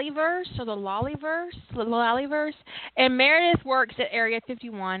Lallyverse, or the Lallyverse, and Meredith works at Area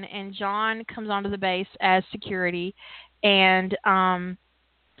 51, and John comes onto the base as security, and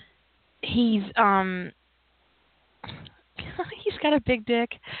he's he's got a big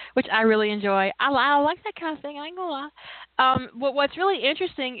dick, which I really enjoy. I like that kind of thing. I ain't gonna lie. What's really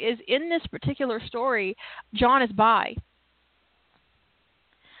interesting is in this particular story, John is bi,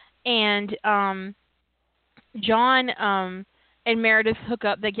 and John and Meredith hook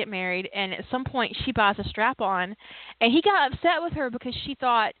up. They get married, and at some point she buys a strap-on, and he got upset with her because he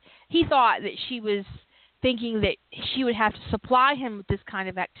thought that she was thinking that she would have to supply him with this kind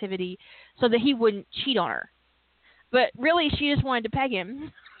of activity so that he wouldn't cheat on her. But really, she just wanted to peg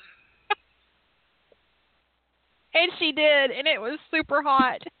him. And she did, and it was super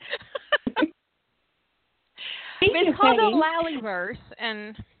hot. It's called the Lallyverse,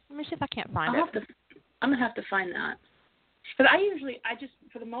 and let me see if I can't find it. I'm going to have to find that. But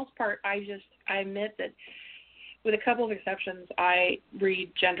for the most part, I admit that with a couple of exceptions, I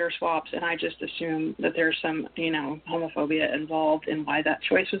read gender swaps, and I just assume that there's some, homophobia involved in why that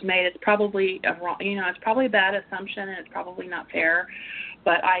choice was made. It's probably it's probably a bad assumption, and it's probably not fair.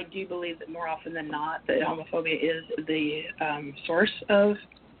 But I do believe that more often than not, that homophobia is the source of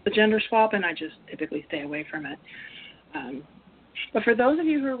the gender swap, and I just typically stay away from it. But for those of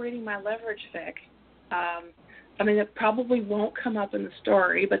you who are reading my Leverage fic, it probably won't come up in the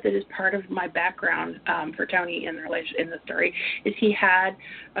story, but that is part of my background for Tony in the story, is he had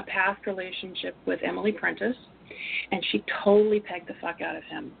a past relationship with Emily Prentice, and she totally pegged the fuck out of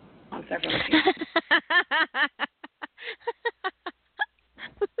him on several occasions.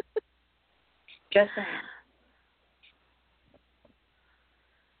 Just saying.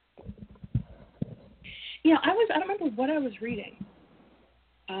 I don't remember what I was reading.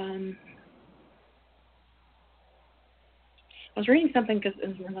 I was reading something because it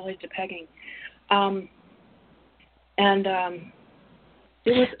was related to pegging. It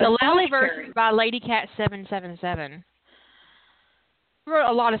was the Lallyverse by Lady Cat 777. She wrote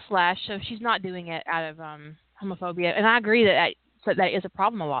a lot of slash, so she's not doing it out of homophobia, and I agree that is a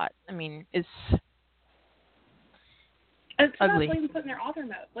problem a lot. I mean, it's ugly. They'll even put in their author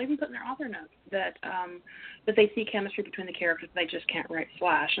note that they see chemistry between the characters. They just can't write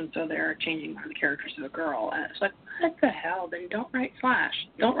slash, and so they're changing one of the characters to a girl. And it's like, what the hell? Then don't write slash.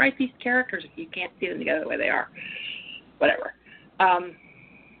 Don't write these characters if you can't see them together the way they are. Whatever.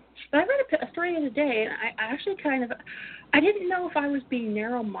 But I read a story the other day, and I actually I didn't know if I was being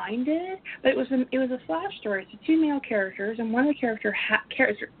narrow-minded, but it was a slash story. It's two male characters, and one of the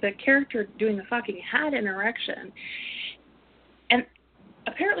character doing the fucking had an erection, and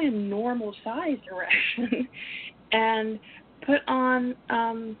apparently a normal-sized erection, and put on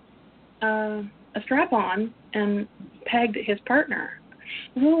a strap-on and pegged his partner.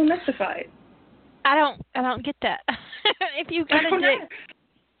 I was a little mystified. I don't get that. If you've got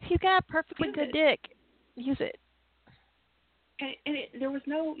a perfectly good dick, use it. And there was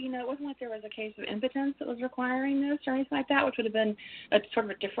no, it wasn't like there was a case of impotence that was requiring this or anything like that, which would have been a sort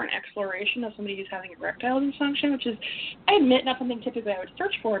of a different exploration of somebody who's having erectile dysfunction, which is, I admit, not something typically I would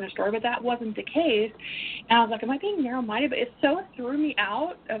search for in a story, but that wasn't the case. And I was like, am I being narrow-minded? But it so threw me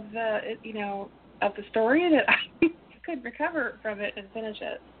out of the story that I couldn't recover from it and finish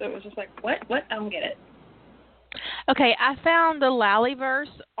it. So it was just like, what? I don't get it. Okay, I found the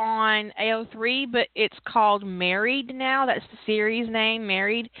Lallyverse on AO3, but it's called Married now. That's the series name,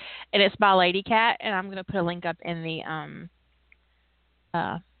 Married, and it's by Lady Cat, and I'm going to put a link up in the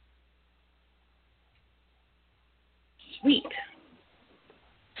Sweet.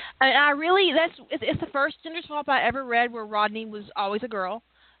 And it's the first gender swap I ever read where Rodney was always a girl,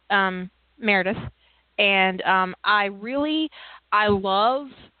 Meredith, and I love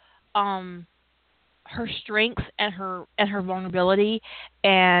her strength and her vulnerability,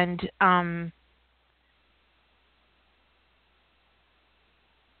 and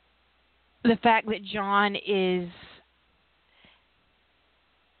the fact that John is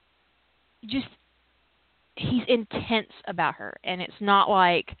just, he's intense about her, and it's not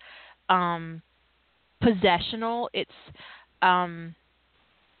like possessional. It's I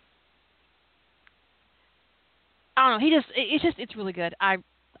don't know. It's really good. I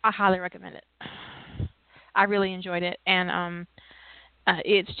highly recommend it. I really enjoyed it, and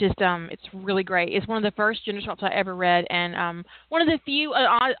It's just it's really great. It's one of the first gender swaps I ever read, and one of the few.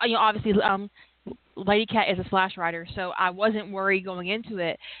 Obviously, Lady Cat is a slash writer, so I wasn't worried going into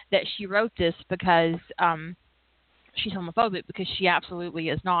it that she wrote this because she's homophobic, because she absolutely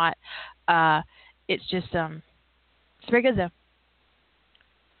is not. It's just it's very good though.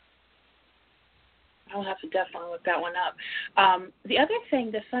 I'll have to definitely look that one up. The other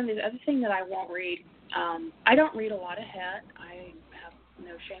thing that I won't read, I don't read a lot of het. I have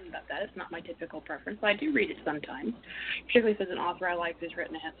no shame about that. It's not my typical preference, but I do read it sometimes, particularly if there's an author I like who's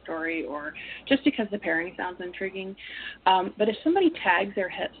written a het story, or just because the pairing sounds intriguing. But if somebody tags their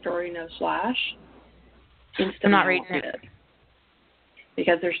het story no slash, instantly I'm not I reading won't read it.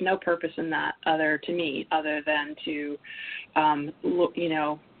 Because there's no purpose in that other than to,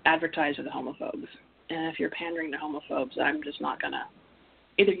 advertise to the homophobes. And if you're pandering to homophobes, I'm just not going to.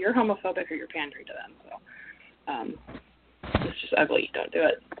 Either you're homophobic or you're pandering to them. So it's just ugly. Don't do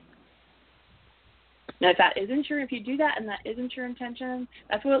it. And if you do that and that isn't your intention,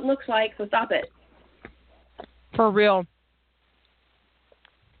 that's what it looks like, so stop it. For real.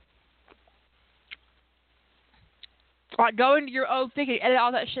 Like, go into your own fic and edit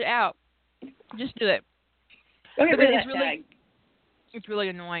all that shit out. Just do it. Don't get rid of that tag. It's really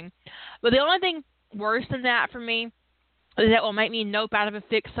annoying. But the only thing worse than that for me is that will make me nope out of a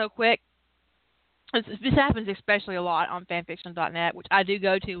fic so quick. This happens especially a lot on fanfiction.net, which I do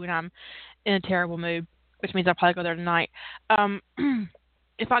go to when I'm in a terrible mood, which means I'll probably go there tonight.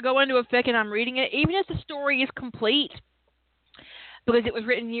 If I go into a fic and I'm reading it, even if the story is complete, because it was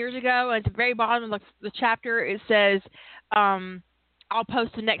written years ago, and at the very bottom of the chapter it says, I'll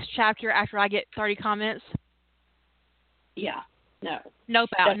post the next chapter after I get 30 comments. Yeah. No. Nope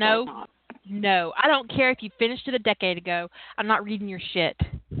out. No. Not. No. I don't care if you finished it a decade ago. I'm not reading your shit.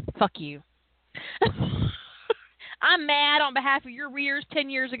 Fuck you. I'm mad on behalf of your readers 10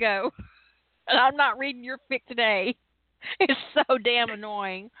 years ago. And I'm not reading your fic today. It's so damn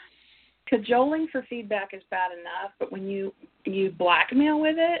annoying. Cajoling for feedback is bad enough, but when you blackmail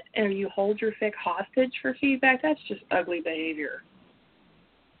with it and you hold your fic hostage for feedback, that's just ugly behavior.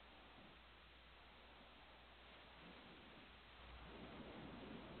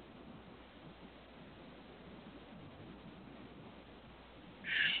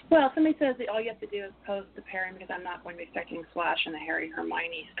 Well, somebody says that all you have to do is post the pairing because I'm not going to be expecting Slash in a Harry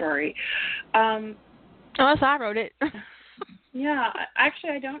Hermione story. Unless I wrote it. Yeah,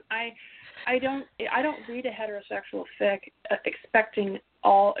 actually, I don't read a heterosexual fic expecting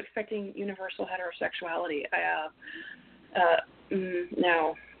universal heterosexuality.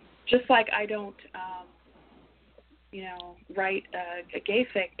 No, just like I don't, write a gay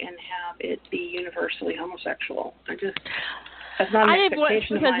fic and have it be universally homosexual. That's not an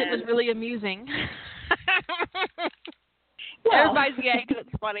expectation of mine. I did because it was really amusing. Well, everybody's gay because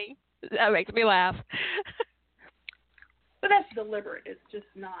it's funny. That makes me laugh. But that's deliberate. It's just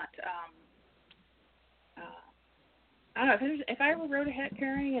not. I don't know. If I ever wrote a het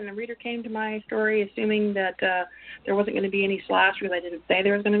pairing and the reader came to my story assuming that there wasn't going to be any slash because I didn't say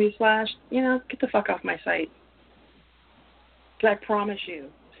there was going to be slash, get the fuck off my site. Because I promise you,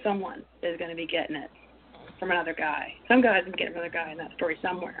 someone is going to be getting it from another guy. Some guy's going to get another guy in that story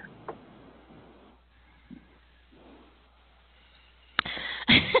somewhere.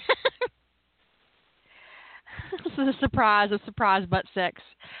 This is a surprise butt sex.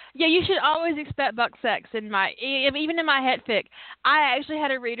 Yeah, you should always expect butt sex even in my het fic. I actually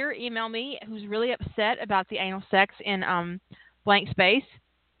had a reader email me who's really upset about the anal sex in Blank Space.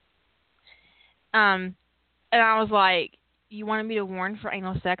 And I was like, you wanted me to warn for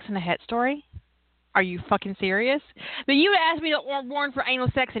anal sex in a het story? Are you fucking serious? But you asked me to warn for anal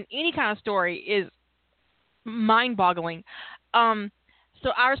sex in any kind of story is mind-boggling. So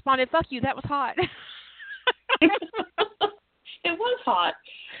I responded, fuck you, that was hot. It was hot.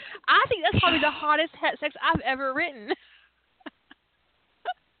 I think that's probably the hottest het sex I've ever written.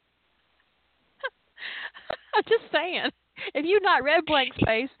 I'm just saying. If you've not read Blank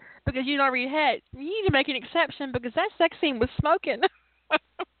Space because you don't read het, you need to make an exception because that sex scene was smoking.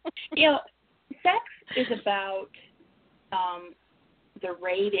 Sex is about the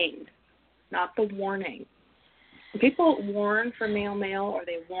rating, not the warning. People warn for male, or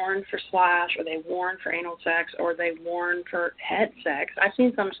they warn for slash, or they warn for anal sex, or they warn for het sex. I've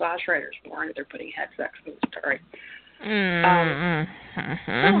seen some slash writers warn that they're putting het sex in the story. Don't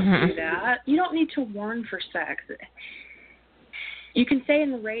do that. You don't need to warn for sex. You can say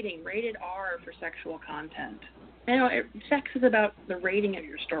in the rating, rated R for sexual content. Sex is about the rating of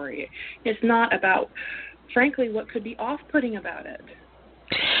your story. It's not about, frankly, what could be off-putting about it.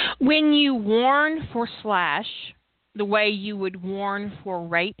 When you warn for slash, the way you would warn for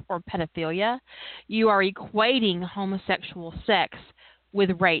rape or pedophilia, you are equating homosexual sex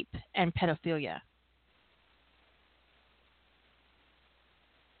with rape and pedophilia.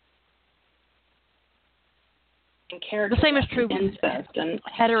 And character The same is true with incest and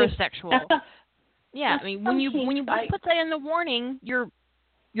heterosexual. Yeah, that's I mean, when you put that in the warning, you're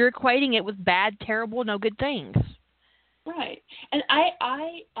equating it with bad, terrible, no good things. Right. And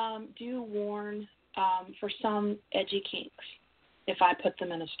I do warn for some edgy kinks if I put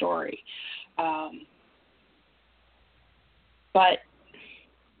them in a story. But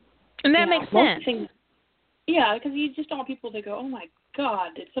and that makes sense. Yeah, because you just don't want people to go, oh my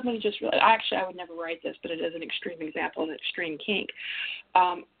God, did somebody just really? Actually, I would never write this, but it is an extreme example, an extreme kink.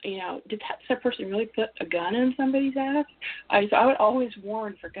 Did that person really put a gun in somebody's ass? So I would always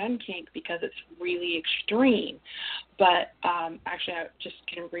warn for gun kink because it's really extreme. But actually,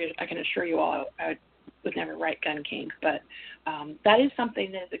 I can assure you all, I would never write gun kink. But that is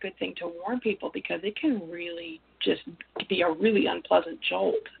something that is a good thing to warn people because it can really just be a really unpleasant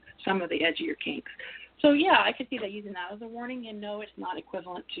jolt. Some of the edgier kinks. So, yeah, I could see that using that as a warning, and no, it's not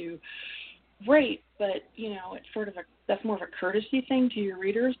equivalent to rape, but, it's that's more of a courtesy thing to your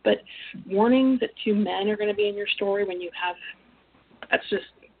readers, but warning that two men are going to be in your story when you have, that's just,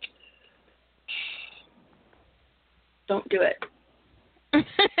 don't do it.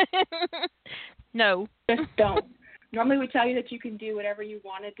 No. Just don't. Normally we tell you that you can do whatever you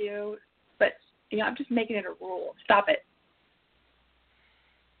want to do, but, I'm just making it a rule. Stop it.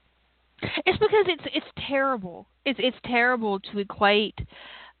 It's because it's terrible. It's terrible to equate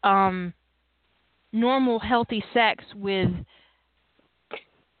normal, healthy sex with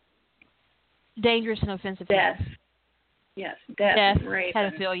dangerous and offensive death. things. Yes, death and rape,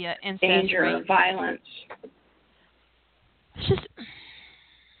 pedophilia, incest, danger, rape. Violence. It's just,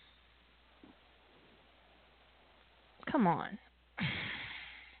 come on.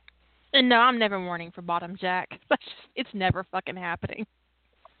 And no, I'm never warning for bottom jack. It's never fucking happening.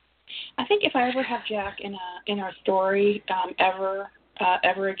 I think if I ever have Jack in our story ever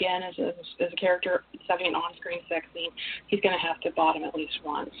again as a character having an on-screen sex scene, he's going to have to bottom at least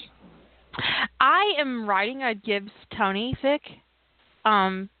once. I am writing a Gibbs Tony fic.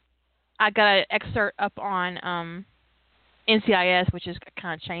 I got an excerpt up on NCIS, which has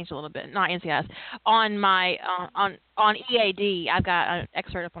kind of changed a little bit. Not NCIS, on my on EAD. I've got an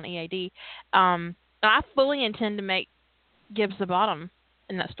excerpt up on EAD. And I fully intend to make Gibbs the bottom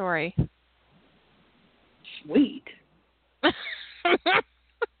in that story. Sweet. I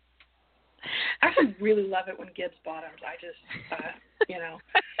actually really love it when Gibbs bottoms. I just,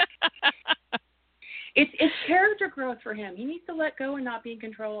 it's character growth for him. He needs to let go and not be in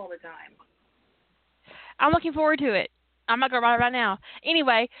control all the time. I'm looking forward to it. I'm not going to write it right now.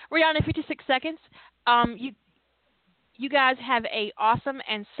 Anyway, we're down to 56 seconds. You guys have a awesome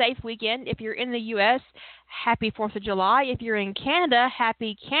and safe weekend. If you're in the U.S., happy 4th of July. If you're in Canada,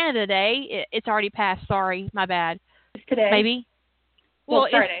 happy Canada Day. It's already passed. Sorry, my bad. It's today. Maybe? Well,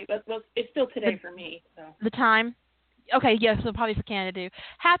 it's Friday, but it's still today for me. So. The time? Okay, yes, so probably for Canada too.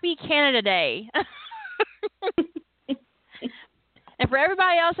 Happy Canada Day. And for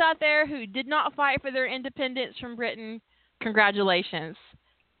everybody else out there who did not fight for their independence from Britain, congratulations.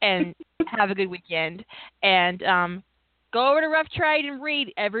 And have a good weekend. And go over to Rough Trade and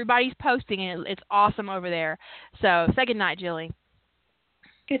read. Everybody's posting, and it's awesome over there. So say good night, Jilly.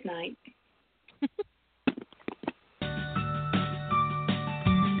 Good night.